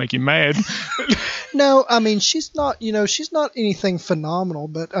 I'm going to make you mad. No, she's not, she's not anything phenomenal,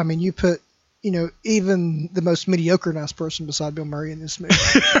 but you put, even the most mediocre nice person beside Bill Murray in this movie.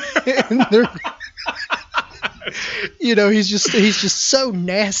 He's just so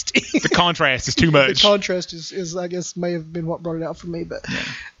nasty. The contrast is too much. The contrast is I guess may have been what brought it out for me, but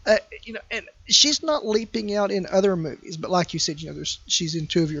and she's not leaping out in other movies. But like you said, she's in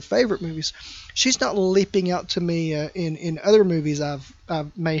 2 of your favorite movies. She's not leaping out to me in other movies I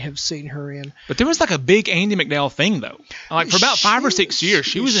may have seen her in. But there was like a big Andie MacDowell thing though. Like for about 5 or 6 years,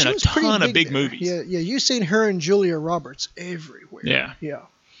 she was in a ton of big movies. Yeah, you've seen her and Julia Roberts everywhere.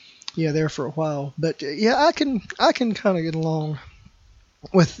 Yeah, there for a while. But I can kind of get along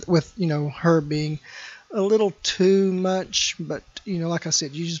with her being a little too much. But like I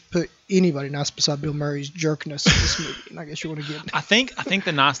said, you just put anybody nice beside Bill Murray's jerkness in this movie, and I guess you want to get. I think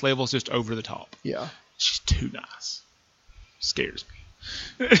the nice level is just over the top. Yeah, she's too nice. Scares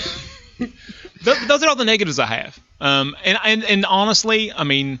me. Those are all the negatives I have. And honestly,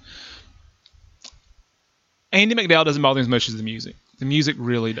 Andie MacDowell doesn't bother me as much as the music. The music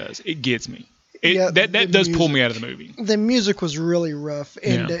really does. It gets me. That does pull me out of the movie. The music was really rough,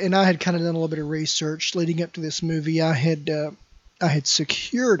 and I had kind of done a little bit of research leading up to this movie. I had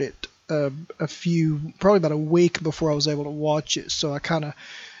secured it probably about a week before I was able to watch it. So I kind of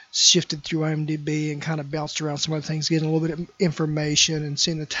shifted through IMDb and kind of bounced around some other things, getting a little bit of information and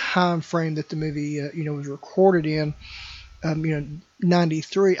seeing the time frame that the movie was recorded in.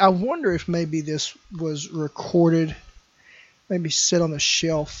 93. I wonder if maybe this was recorded, maybe sit on the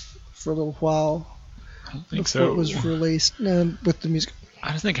shelf for a little while. I don't think before so. It was released with the music.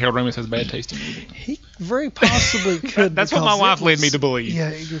 I just think Harold Ramis has bad taste in music. He very possibly could. That's what my wife led me to believe.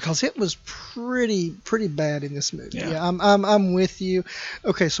 Yeah, because it was pretty bad in this movie. Yeah. I'm with you.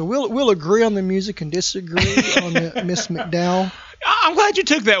 Okay, so we'll agree on the music and disagree on Miss MacDowell. I'm glad you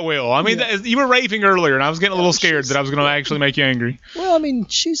took that well. I mean, you were raving earlier, and I was getting a little scared that I was going to actually make you angry. Well, I mean,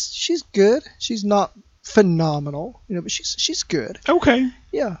 she's good. She's not phenomenal, but she's good. Okay.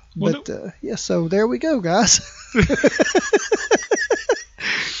 Yeah. Well, but so there we go, guys.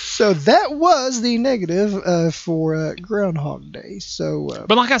 So that was the negative for Groundhog Day. So,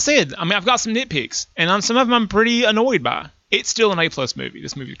 but like I said, I mean, I've got some nitpicks, and some of them I'm pretty annoyed by. It's still an A+ movie.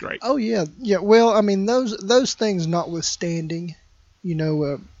 This movie's great. Oh yeah. Well, I mean, those things notwithstanding,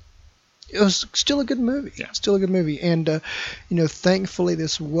 it was still a good movie. Yeah. Still a good movie, and thankfully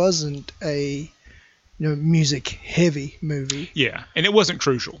this wasn't a music heavy movie. Yeah, and it wasn't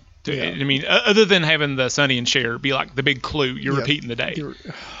crucial. I mean, other than having the Sonny and Cher be like the big clue, you're repeating the day.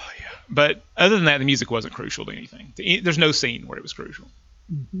 But other than that, the music wasn't crucial to anything. There's no scene where it was crucial.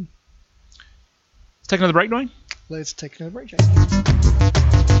 Mm-hmm. Let's take another break, Dwayne. Let's take another break, Jason.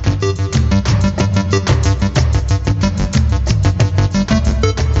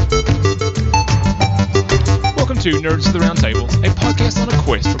 Welcome to Nerds to the Round Table, a podcast on a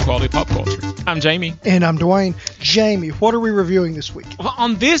quest for quality pop culture. I'm Jamie. And I'm Dwayne. Jamie, what are we reviewing this week? Well,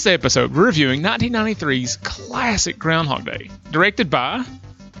 on this episode, we're reviewing 1993's classic Groundhog Day, directed by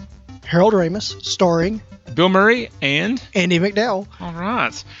Harold Ramis, starring Bill Murray and Andie MacDowell. All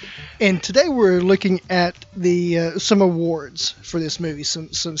right. And today we're looking at the some awards for this movie, some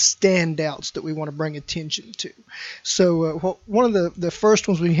standouts that we want to bring attention to. So one of the first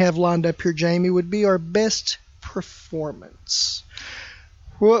ones we have lined up here, Jamie, would be our best performance.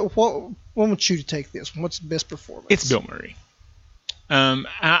 What want you to take this? What's the best performance? It's Bill Murray.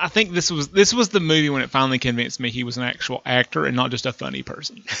 I think this was the movie when it finally convinced me he was an actual actor and not just a funny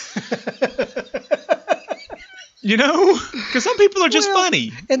person. Because some people are just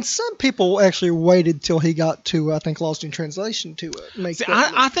funny. And some people actually waited till he got to, I think, Lost in Translation to make that.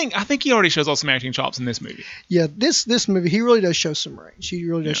 I think he already shows off some acting chops in this movie. Yeah, this movie, he really does show some range. He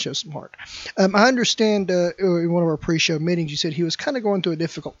really does show some heart. I understand in one of our pre-show meetings, you said he was kind of going through a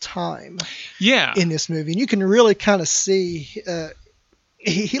difficult time. Yeah. In this movie, and you can really kind of see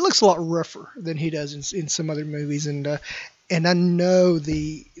he looks a lot rougher than he does in some other movies, and I know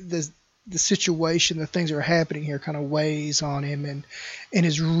the situation, the things that are happening here kind of weighs on him and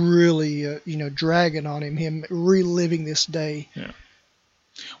is really dragging on him reliving this day. Yeah.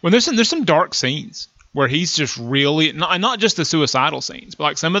 Well, there's some dark scenes where he's just really not just the suicidal scenes, but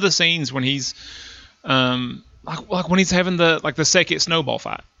like some of the scenes when he's like when he's having the second snowball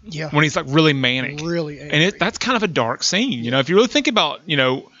fight. Yeah. When he's like really manic. Really angry. And that's kind of a dark scene. If you really think about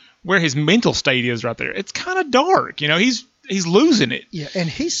where his mental state is right there, it's kind of dark. He's losing it. Yeah, and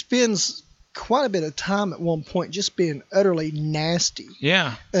he spends quite a bit of time at one point just being utterly nasty.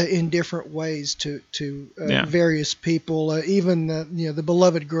 Yeah. In different ways to various people, even the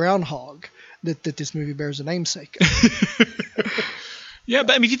beloved groundhog that this movie bears a namesake of. Yeah,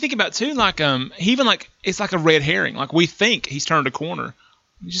 but I mean, if you think about it too, like he even it's like a red herring. Like we think he's turned a corner.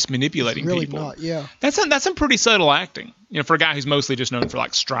 He's just manipulating really people. Not, yeah. That's some pretty subtle acting. For a guy who's mostly just known for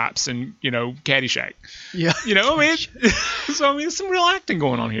like Stripes and Caddyshack. Yeah. There's some real acting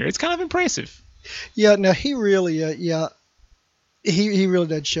going on here. It's kind of impressive. Yeah. No, he really, he really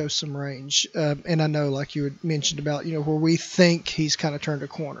did show some range. And I know, like you had mentioned about, where we think he's kind of turned a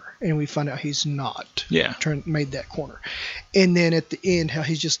corner, and we find out he's not. Yeah. Made that corner. And then at the end, how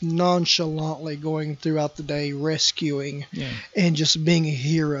he's just nonchalantly going throughout the day, rescuing, and just being a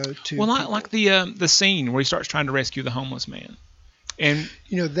hero to. Well, not like the scene where he starts trying to rescue the homeless man, and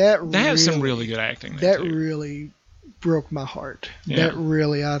that has some really good acting. That really broke my heart. Yeah. That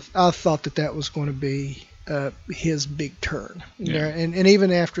really, I thought that was going to be his big turn. Yeah. And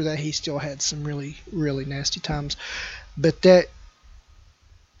even after that, he still had some really, really nasty times. But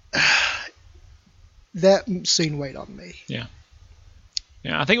that scene weighed on me. Yeah.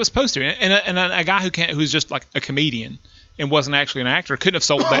 Yeah, I think it was supposed to. And a guy who's just like a comedian and wasn't actually an actor couldn't have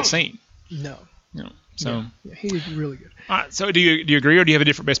sold that scene. No. So yeah, he did really good. All right. So do you agree, or do you have a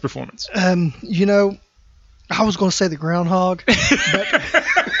different best performance? I was going to say the groundhog, but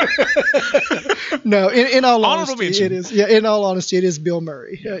no. In all honesty, it is. Yeah, in all honesty, it is Bill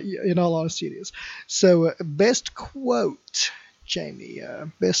Murray. In all honesty, it is. So, best quote, Jamie.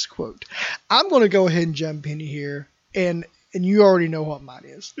 Best quote. I'm going to go ahead and jump in here, and you already know what mine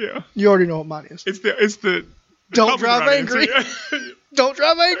is. Yeah. You already know what mine is. It's the don't drive angry. Don't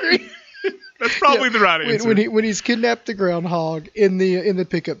drive angry. That's probably the right answer. When he's kidnapped the groundhog in the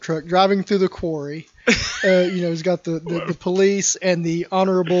pickup truck driving through the quarry, he's got the police and the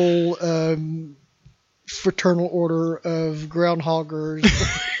honorable fraternal order of groundhoggers.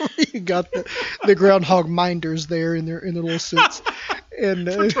 You got the groundhog minders there in their little suits,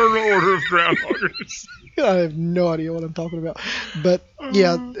 And Fraternal Order of Groundhoggers. I have no idea what I'm talking about. But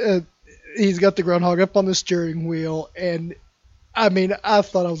yeah, he's got the groundhog up on the steering wheel, and I mean, I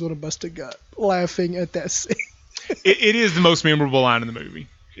thought I was going to bust a gut laughing at that scene. It is the most memorable line in the movie.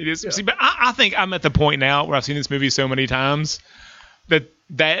 It is. Yeah. See, but I think I'm at the point now where I've seen this movie so many times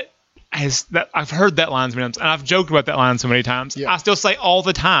that I've heard that line so many times, and I've joked about that line so many times. Yeah. I still say all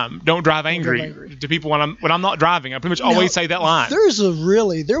the time, "Don't drive angry," to people when I'm not driving. I pretty much always say that line.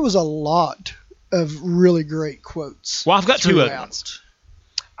 There was a lot of really great quotes. Well, I've got two of them. throughout.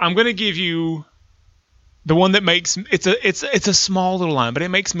 I'm gonna give you the one that makes it's a small little line, but it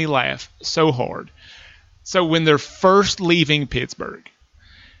makes me laugh so hard. So when they're first leaving Pittsburgh,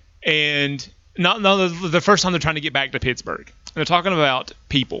 and the first time they're trying to get back to Pittsburgh, they're talking about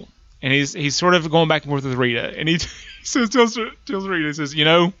people, and he's sort of going back and forth with Rita, and he says tells Rita, he says,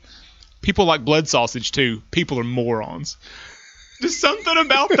 people like blood sausage too. People are morons. Just something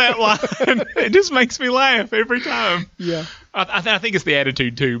about that line. It just makes me laugh every time. Yeah. I think it's the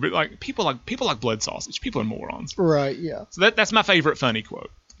attitude too, but like people like blood sausage. People are morons. Right. Yeah. So that's my favorite funny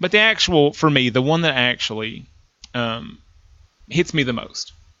quote. But the actual, for me, the one that actually hits me the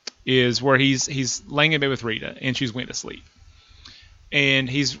most is where he's laying in bed with Rita and she's went to sleep. And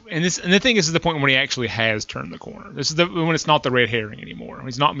the thing is, the point when he actually has turned the corner. This is when it's not the red herring anymore.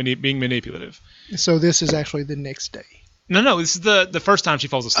 He's not being manipulative. So this is actually the next day. No, this is the first time she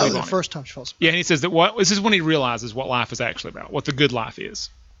falls asleep. The first time she falls asleep. Yeah, and he says that this is when he realizes what life is actually about, what the good life is.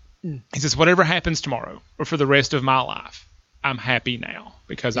 He says, whatever happens tomorrow or for the rest of my life, I'm happy now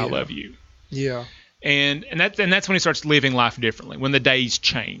because I love you. Yeah. And that's when he starts living life differently, when the days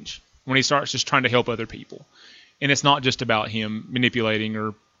change, when he starts just trying to help other people. And it's not just about him manipulating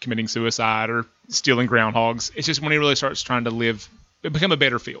or committing suicide or stealing groundhogs. It's just when he really starts trying to become a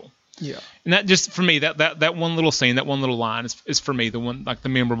better Phil. Yeah. And that just, for me, that one little scene, that one little line is for me the one, like the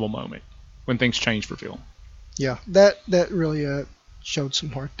memorable moment when things change for Phil. Yeah. That really showed some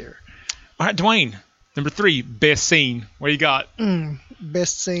heart there. All right, Dwayne, number 3, best scene. What you got?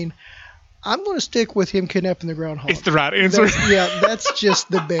 Best scene. I'm going to stick with him kidnapping the groundhog. It's the right answer. That's just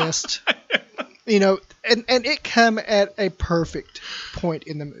the best. And it come at a perfect point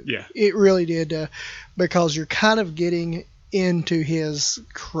in the movie. Yeah. It really did, because you're kind of getting into his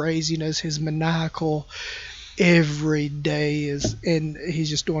craziness, his maniacal every day and he's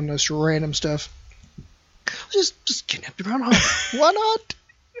just doing this random stuff. Just kidnap the groundhog. Why not?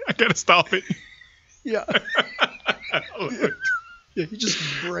 I gotta stop it. Yeah. I love it. Yeah, he just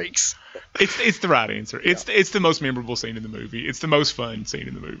breaks. It's the right answer. It's the most memorable scene in the movie. It's the most fun scene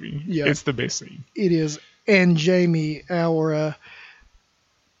in the movie. Yeah. It's the best scene. It is. And Jamie, our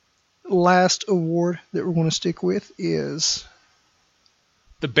last award that we're going to stick with is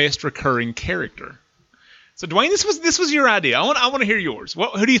the best recurring character. So Dwayne, this was your idea. I want to hear yours.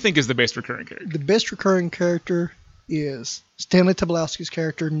 Who do you think is the best recurring character? The best recurring character is Stanley Tobolowsky's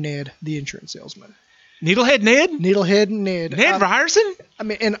character Ned, the insurance salesman. Needlehead Ned? Needlehead Ned. Ned Ryerson? I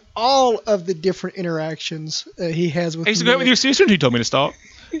mean, and all of the different interactions he has with I used to go out with your sister and he told me to stop.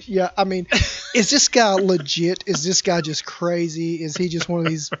 Yeah, I mean, is this guy legit? Is this guy just crazy? Is he just one of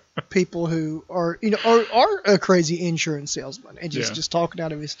these people who are a crazy insurance salesman and just talking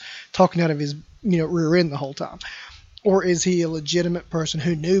out of his rear end the whole time? Or is he a legitimate person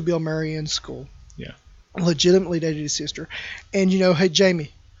who knew Bill Murray in school? Yeah. Legitimately dated his sister. And hey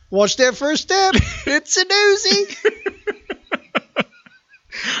Jamie, watch that first step. It's a doozy.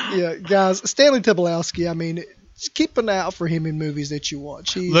 Yeah, guys, Stanley Tobolowsky, I mean, just keep an eye out for him in movies that you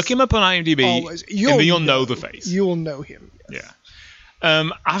watch. Look him up on IMDb, and then you'll know the face. You'll know him. Yes. Yeah.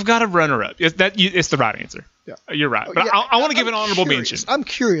 I've got a runner-up. It's the right answer. Yeah. You're right. But I want to give an honorable mention. I'm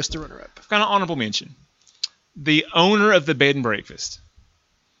curious the runner-up. I've got an honorable mention. The owner of the bed and breakfast.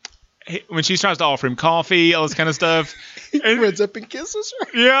 When she tries to offer him coffee, all this kind of stuff. He runs up and kisses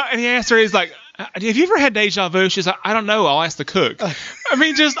her. Yeah, and he asks her, he's like, have you ever had deja vu? She's like, I don't know. I'll ask the cook. I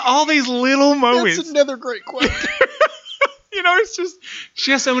mean, just all these little moments. That's another great quote. It's just,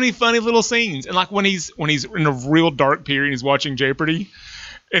 she has so many funny little scenes. And like when he's in a real dark period, he's watching Jeopardy,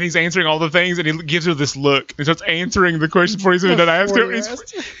 and he's answering all the things, and he gives her this look. And starts answering the question before he's even done asking her.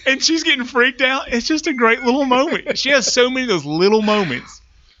 And she's getting freaked out. It's just a great little moment. She has so many of those little moments.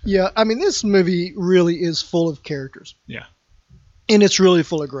 Yeah, I mean, this movie really is full of characters. Yeah. And it's really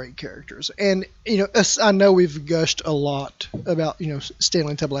full of great characters. And, I know we've gushed a lot about,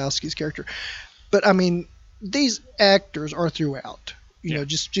 Stanley Tobolowsky's character. But, I mean, these actors are throughout.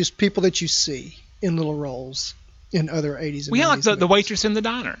 Just people that you see in little roles in other 80s and 90s. We have like the waitress in the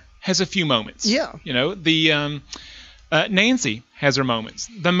diner has a few moments. Yeah. The Nancy has her moments.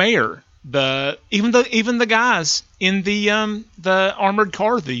 The mayor even the guys in the armored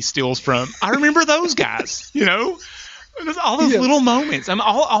car that he steals from. I remember those guys. There's all those little moments. I mean,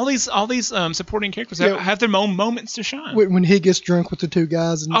 all these supporting characters have their own moments to shine. When he gets drunk with the two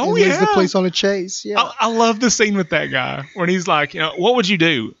guys and leads the police on a chase. Yeah, I love the scene with that guy when he's like, what would you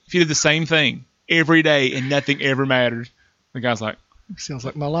do if you did the same thing every day and nothing ever mattered? The guy's like, sounds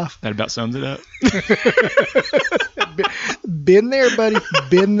like my life. That about sums it up. Been there, buddy.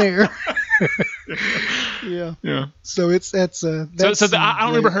 Been there. Yeah. Yeah. So I don't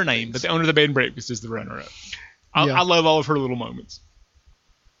remember her name, but the owner of the bed and breakfast is the runner-up. I love all of her little moments.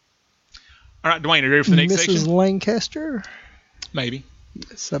 All right, Dwayne, are you ready for the next section? Mrs. Lancaster? Maybe.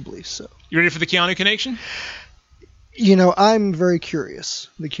 Yes, I believe so. You ready for the Keanu connection? I'm very curious.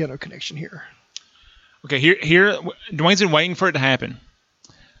 The Keanu connection here. Okay, here, Dwayne's been waiting for it to happen.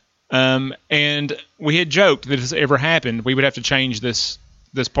 And we had joked that if this ever happened, we would have to change this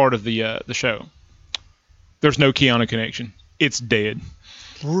part of the show. There's no Keanu connection. It's dead.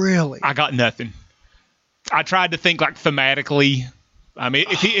 Really? I got nothing. I tried to think like thematically. I mean,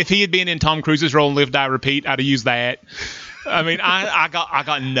 if he had been in Tom Cruise's role in Live, Die, Repeat, I'd have used that. I mean, I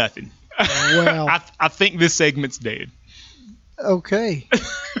got nothing. Wow. I think this segment's dead. Okay.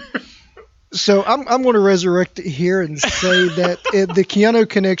 So I'm going to resurrect it here and say that the Keanu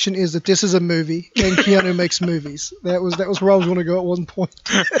connection is that this is a movie and Keanu makes movies. That was where I was going to go at one point.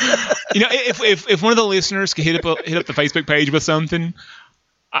 If one of the listeners could hit up the Facebook page with something,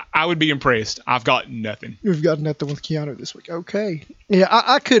 I would be impressed. I've got nothing. You've got nothing with Keanu this week. Okay. Yeah,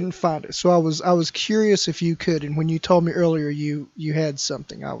 I couldn't find it, so I was curious if you could. And when you told me earlier you had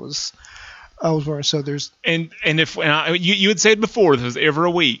something, I was wondering. So there's and you had said before this was ever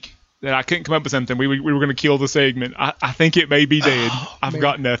a week that I couldn't come up with something. We were going to kill the segment. I think it may be dead. I've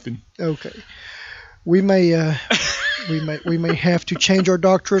got nothing. Okay. We may have to change our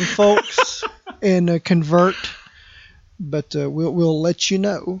doctrine, folks, and convert. But we'll let you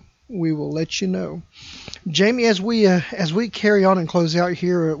know. We will let you know, Jamie. As we carry on and close out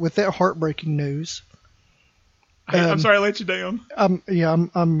here with that heartbreaking news. I'm sorry I let you down.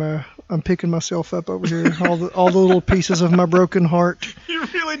 I'm picking myself up over here. All the little pieces of my broken heart. You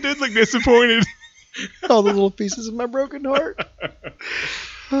really did look disappointed. All the little pieces of my broken heart.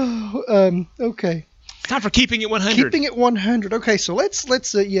 Okay. It's time for keeping it 100. Keeping it 100. Okay, so let's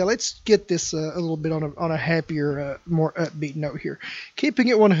get this a little bit on a happier, more upbeat note here. Keeping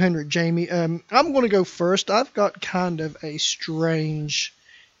it 100, Jamie. I'm going to go first. I've got kind of a strange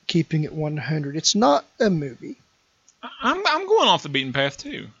keeping it 100. It's not a movie. I'm going off the beaten path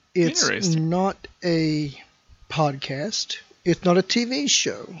too. It's not a podcast. It's not a TV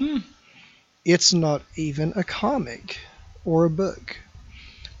show. It's not even a comic or a book.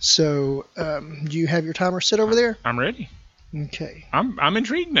 So, do you have your timer set over there? I'm ready. Okay. I'm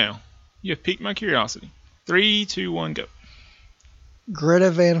intrigued now. You have piqued my curiosity. 3, 2, 1, go. Greta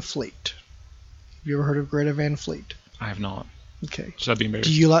Van Fleet. Have you ever heard of Greta Van Fleet? I have not. Okay. Should I be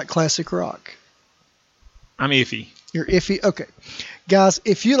embarrassed? Do you like classic rock? I'm iffy. You're iffy? Okay. Guys,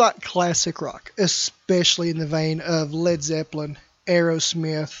 if you like classic rock, especially in the vein of Led Zeppelin,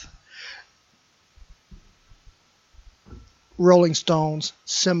 Aerosmith, Rolling Stones,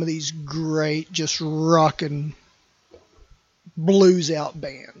 some of these great, just rockin' blues out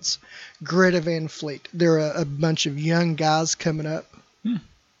bands. Greta Van Fleet. They're a bunch of young guys coming up.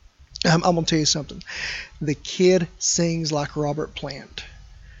 I'm going to tell you something. The kid sings like Robert Plant.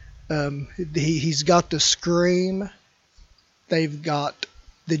 He's got the scream. They've got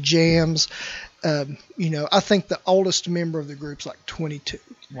the jams. I think the oldest member of the group's like 22.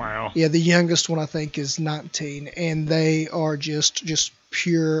 Wow. Yeah, the youngest one I think is 19, and they are just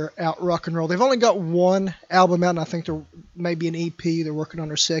pure out rock and roll. They've only got one album out, and I think they're maybe an EP. They're working on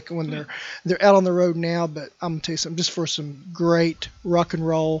their second one. They're out on the road now, but I'm gonna tell you something. Just for some great rock and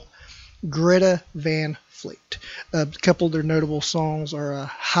roll, Greta Van Fleet. A couple of their notable songs are a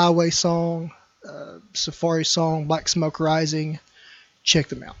Highway Song, Safari Song, Black Smoke Rising. Check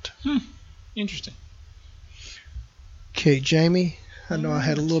them out. Interesting. Okay, Jamie. I know I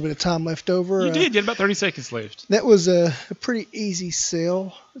had a little bit of time left over. You did. You had about 30 seconds left. That was a pretty easy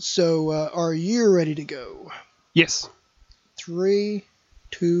sell. So are you ready to go? Yes. 3,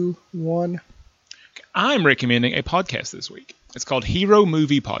 2, 1. I'm recommending a podcast this week. It's called Hero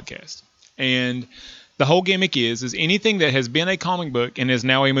Movie Podcast. And the whole gimmick is anything that has been a comic book and is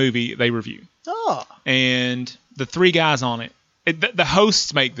now a movie, they review. Oh. And the 3 guys on it, the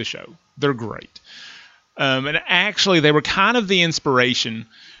hosts make the show. They're great. And actually, they were kind of the inspiration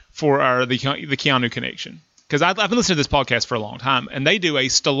for the Keanu connection. Because I've been listening to this podcast for a long time, and they do a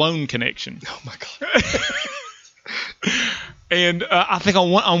Stallone connection. Oh, my And I think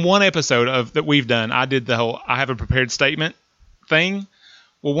on one episode of that we've done, I did the whole I have a prepared statement thing.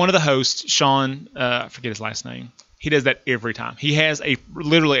 Well, one of the hosts, Sean, I forget his last name. He does that every time. He has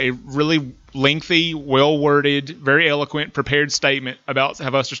literally a really lengthy, well-worded, very eloquent, prepared statement about how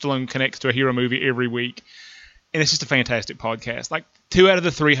Buster Stallone connects to a hero movie every week. And it's just a fantastic podcast. Like 2 out of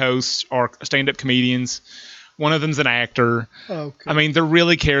the 3 hosts are stand-up comedians. One of them's an actor. Okay. I mean, they're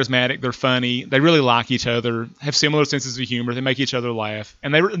really charismatic. They're funny. They really like each other, have similar senses of humor. They make each other laugh.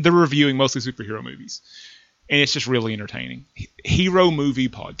 And they're reviewing mostly superhero movies. And it's just really entertaining. Hero Movie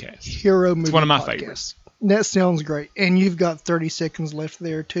Podcast. Hero Movie It's one of my Podcast. favorites. That sounds great. And you've got 30 seconds left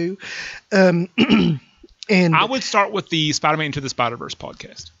there, too. And I would start with the Spider-Man Into the Spider-Verse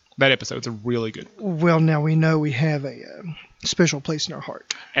podcast. That episode's a really good one. well, now we know we have a special place in our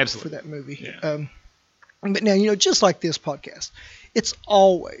heart Absolutely. for that movie. Yeah. But now, just like this podcast, it's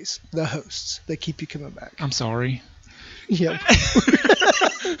always the hosts that keep you coming back. I'm sorry. Yep.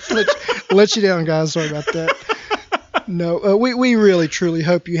 let you down, guys. Sorry about that. No, we really, truly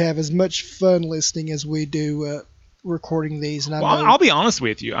hope you have as much fun listening as we do recording these. And I'll be honest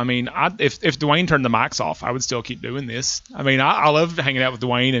with you. I mean, if Dwayne turned the mics off, I would still keep doing this. I mean, I love hanging out with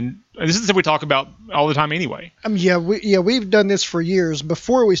Dwayne, and this is something we talk about all the time anyway. We've done this for years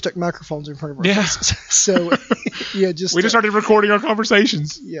before we stuck microphones in front of our faces. So, we just started recording our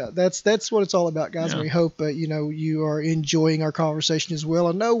conversations. Yeah, that's what it's all about, guys. Yeah. And we hope you are enjoying our conversation as well.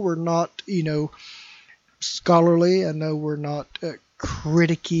 I know we're not scholarly. I know we're not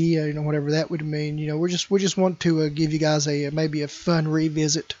criticky, whatever that would mean. We just want to give you guys maybe a fun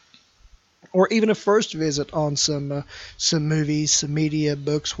revisit, or even a first visit on some movies, some media,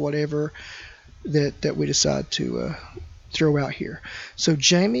 books, whatever that we decide to throw out here. So,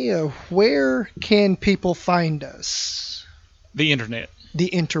 Jamie, where can people find us? The internet. The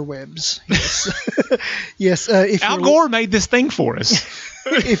interwebs. Yes. Yes. If Al Gore made this thing for us.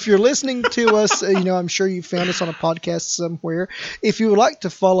 If you're listening to us, I'm sure you found us on a podcast somewhere. If you would like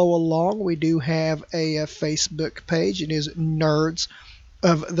to follow along, we do have a Facebook page. It is Nerds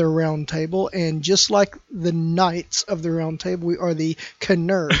of the Round Table. And just like the Knights of the Round Table, we are the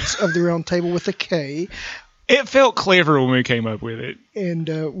Knerds of the Round Table with a K. It felt clever when we came up with it. And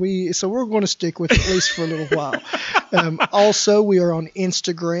we're going to stick with it at least for a little while. Also, we are on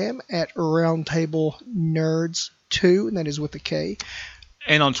Instagram at Roundtable Nerds 2, and that is with a K.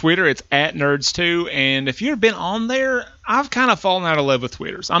 And on Twitter, it's at Nerds2. And if you've been on there, I've kind of fallen out of love with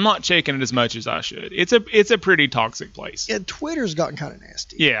Twitter. So I'm not checking it as much as I should. It's a pretty toxic place. Yeah, Twitter's gotten kind of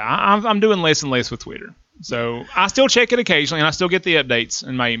nasty. Yeah, I'm doing less and less with Twitter. So I still check it occasionally, and I still get the updates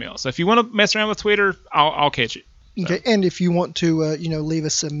in my email. So if you want to mess around with Twitter, I'll catch it. So. Okay, and if you want to, leave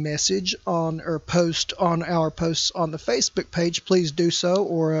us a message or post on our posts on the Facebook page, please do so.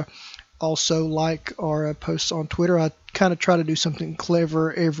 Or also like our posts on Twitter. I kind of try to do something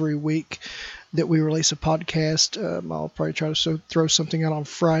clever every week that we release a podcast. I'll probably try to throw something out on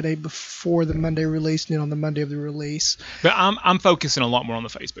Friday before the Monday release, and then on the Monday of the release. But I'm focusing a lot more on the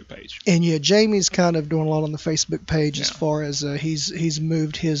Facebook page. And yeah, Jamie's kind of doing a lot on the Facebook page as far as he's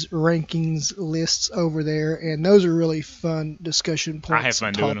moved his rankings lists over there, and those are really fun discussion points. I have fun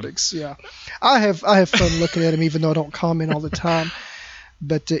and topics. doing them. Yeah, I have fun looking at them, even though I don't comment all the time.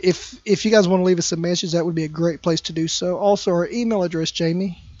 But if you guys want to leave us a message, that would be a great place to do so. Also, our email address,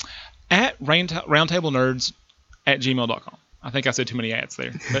 Jamie. At roundtablenerds@gmail.com. I think I said too many ads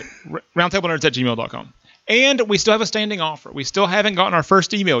there. But roundtablenerds@gmail.com. And we still have a standing offer. We still haven't gotten our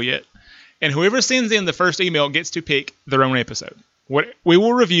first email yet. And whoever sends in the first email gets to pick their own episode. We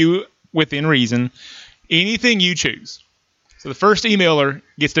will review, within reason, anything you choose. So the first emailer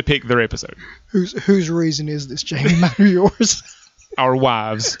gets to pick their episode. Whose reason is this, Jamie? Mine or yours? Our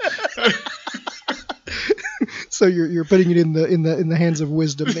wives. So you're putting it in the hands of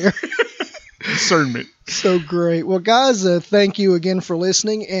wisdom there. Discernment. So great. Well, guys, thank you again for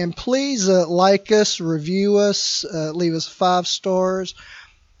listening, and please like us, review us, leave us 5 stars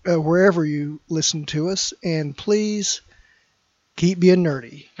wherever you listen to us, and please keep being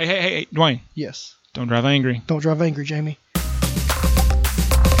nerdy. Hey, Dwayne. Yes. Don't drive angry. Don't drive angry, Jamie.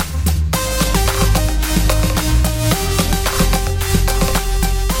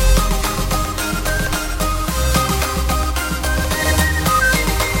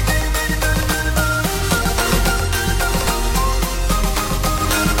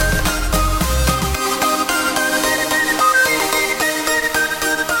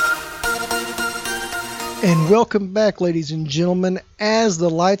 And welcome back, ladies and gentlemen. As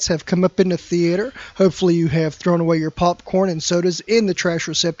the lights have come up in the theater, hopefully you have thrown away your popcorn and sodas in the trash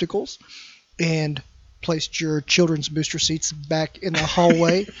receptacles and placed your children's booster seats back in the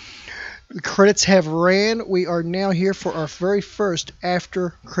hallway. The credits have ran. We are now here for our very first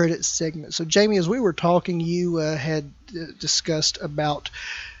after credit segment. So, Jamie, as we were talking, you had discussed about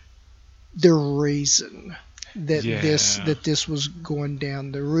the reason that this was going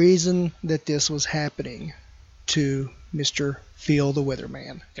down, the reason that this was happening to Mr. Phil the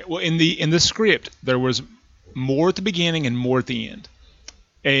Weatherman. Okay, well, in the script, there was more at the beginning and more at the end.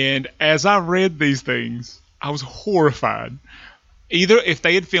 And as I read these things, I was horrified. Either if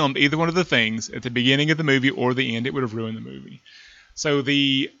they had filmed either one of the things at the beginning of the movie or the end, it would have ruined the movie. So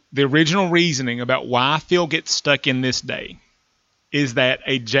the original reasoning about why Phil gets stuck in this day is that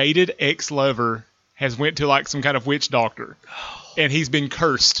a jaded ex-lover has went to like some kind of witch doctor, and he's been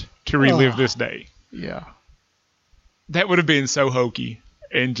cursed to relive this day. Yeah. That would have been so hokey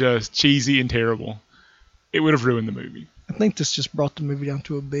and just cheesy and terrible. It would have ruined the movie. I think this just brought the movie down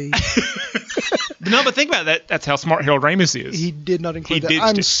to a B. No, but think about that. That's how smart Harold Ramis is. He did not include that.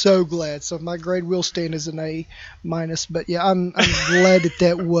 I'm so glad. So my grade will stand as an A-. But yeah, I'm glad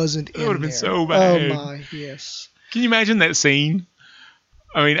that wasn't in there. It would have been so bad. Oh my, yes. Can you imagine that scene?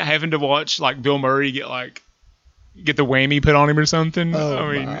 I mean, having to watch like Bill Murray get the whammy put on him or something. Oh,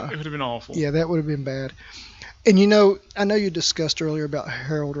 I mean, my. it would have been awful. Yeah, that would have been bad. And I know you discussed earlier about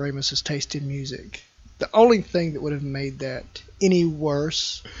Harold Ramis's taste in music. The only thing that would have made that any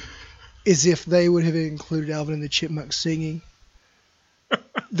worse is if they would have included Alvin and the Chipmunks singing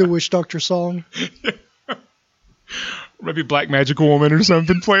the Witch Doctor song. Maybe Black Magical Woman or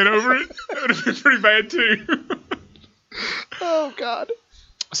something playing over it. That would have been pretty bad too. Oh, God.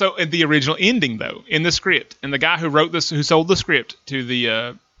 So in the original ending, though, in the script, and the guy who sold the script to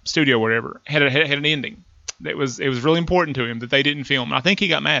the studio or whatever, had an ending. It was really important to him that they didn't film. I think he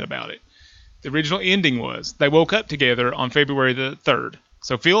got mad about it. The original ending was they woke up together on February the 3rd.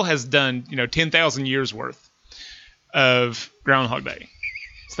 So Phil has done 10,000 years worth of Groundhog Day.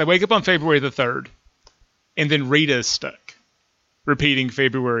 So they wake up on February the 3rd, and then Rita's stuck, repeating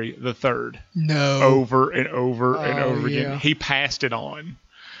February the 3rd. No. Over and over and over again. Yeah. He passed it on.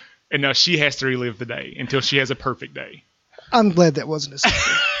 And now she has to relive the day until she has a perfect day. I'm glad that wasn't a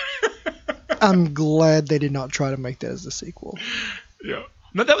sequel. I'm glad they did not try to make that as the sequel. Yeah.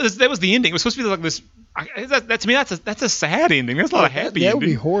 No, that was the ending. It was supposed to be like this. To me, that's a sad ending. That's not a happy ending. That would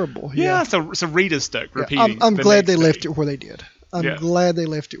be horrible. Yeah. So Rita's stuck repeating. I'm glad they left it where they did. Yeah. Glad they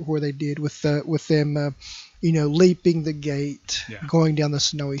left it where they did with them, leaping the gate, going down the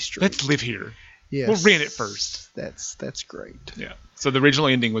snowy street. Let's live here. Yes. We'll rent it first. That's great. Yeah. So the original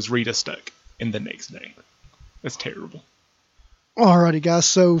ending was Rita stuck in the next day. That's terrible. Alrighty, guys.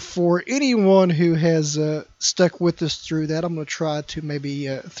 So for anyone who has stuck with us through that, I'm going to try to maybe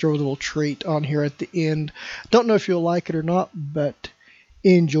throw a little treat on here at the end. Don't know if you'll like it or not, but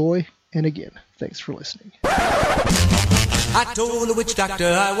enjoy. And again, thanks for listening. I told the witch doctor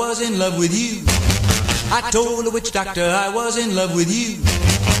I was in love with you. I told the witch doctor I was in love with you.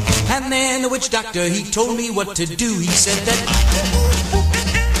 And then the witch doctor, he told me what to do. He said that...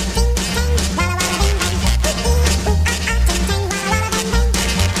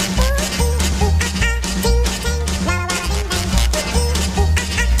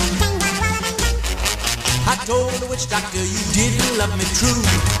 I told the witch doctor you didn't love me true.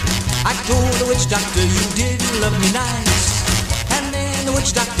 I told the witch doctor you didn't love me nice. And then the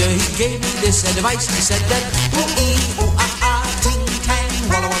witch doctor, he gave me this advice. He said that ooh-ee, ooh-ah-ah, ting-tang,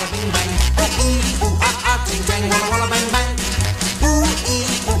 walla-walla, bing-bang. Ooh-ee, ooh-ah-ah, ting-tang, walla-walla, bang-bang.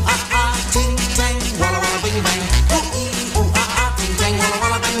 Ooh-ee, ooh-ah-ah, ting-tang, walla-walla, bing-bang. Ooh-ee, ooh-ah-ah, ting-tang,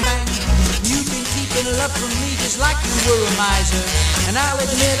 walla-walla, bang-bang. You've been keeping love from me just like you were a miser. And I'll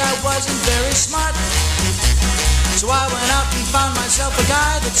admit I wasn't very smart. So I went out and found myself a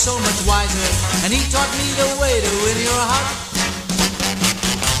guy that's so much wiser, and he taught me the way to win your heart.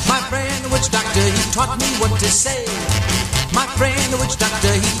 My friend the witch doctor, he taught me what to say. My friend the witch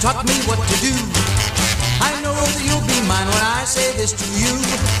doctor, he taught me what to do. I know that you'll be mine when I say this to you.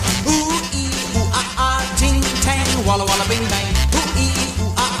 Ooh-ee, ooh-ah-ah, ting-tang, walla-walla, bing-bang. Ooh-ee,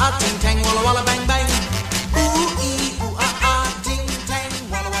 ooh-ah-ah, ting-tang, walla-walla, bang-bang.